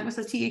 4% was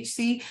the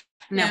THC.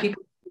 And now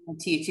people,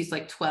 THC is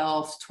like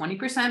 12 to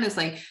 20%. Is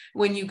like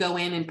when you go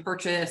in and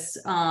purchase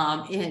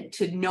it,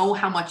 to know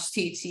how much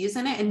THC is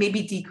in it, and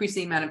maybe decrease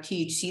the amount of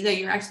THC that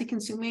you're actually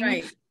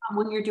consuming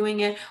when you're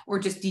doing it, or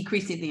just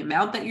decreasing the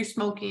amount that you're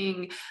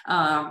smoking,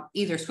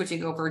 either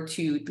switching over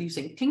to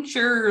using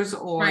tinctures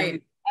or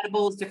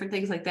edibles, different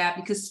things like that,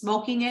 because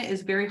smoking it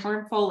is very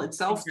harmful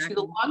itself to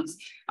the lungs.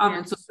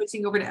 So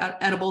switching over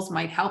to edibles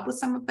might help with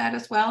some of that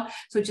as well.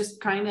 So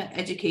just trying to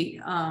educate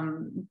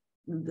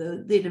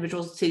the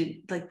individuals to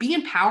like be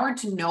empowered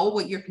to know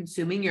what you're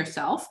consuming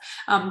yourself,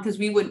 because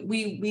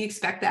we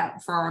expect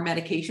that for our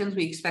medications,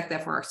 we expect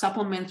that for our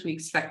supplements, we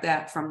expect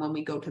that from when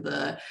we go to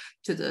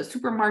the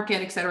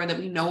supermarket, et cetera, that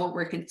we know what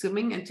we're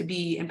consuming, and to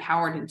be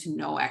empowered and to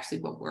know actually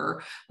what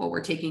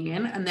we're taking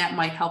in, and that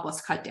might help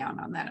us cut down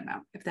on that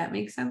amount, if that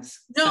makes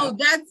sense. No,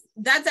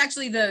 that's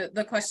actually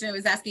the question I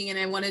was asking, and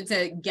I wanted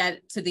to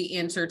get to the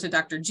answer to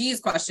Dr. G's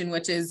question,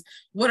 which is,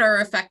 what are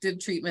effective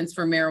treatments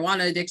for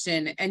marijuana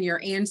addiction? And your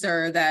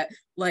answer that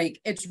like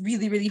it's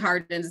really, really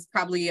hard, and it's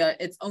probably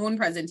its own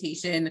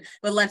presentation,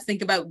 but let's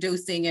think about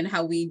dosing and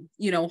how we,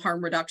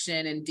 harm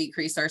reduction and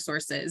decrease our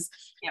sources.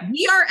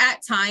 We are at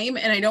time,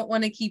 and I don't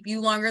want to keep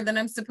you longer than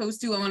I'm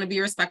supposed to. I want to be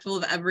respectful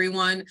of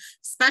everyone.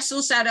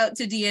 Special shout out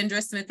to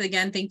Deandra Smith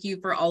again. Thank you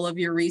for all of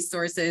your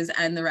resources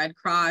and the Red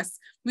Cross.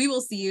 We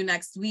will see you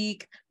next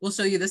week. We'll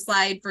show you the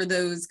slide for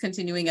those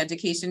continuing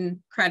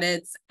education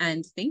credits,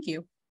 and thank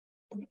you.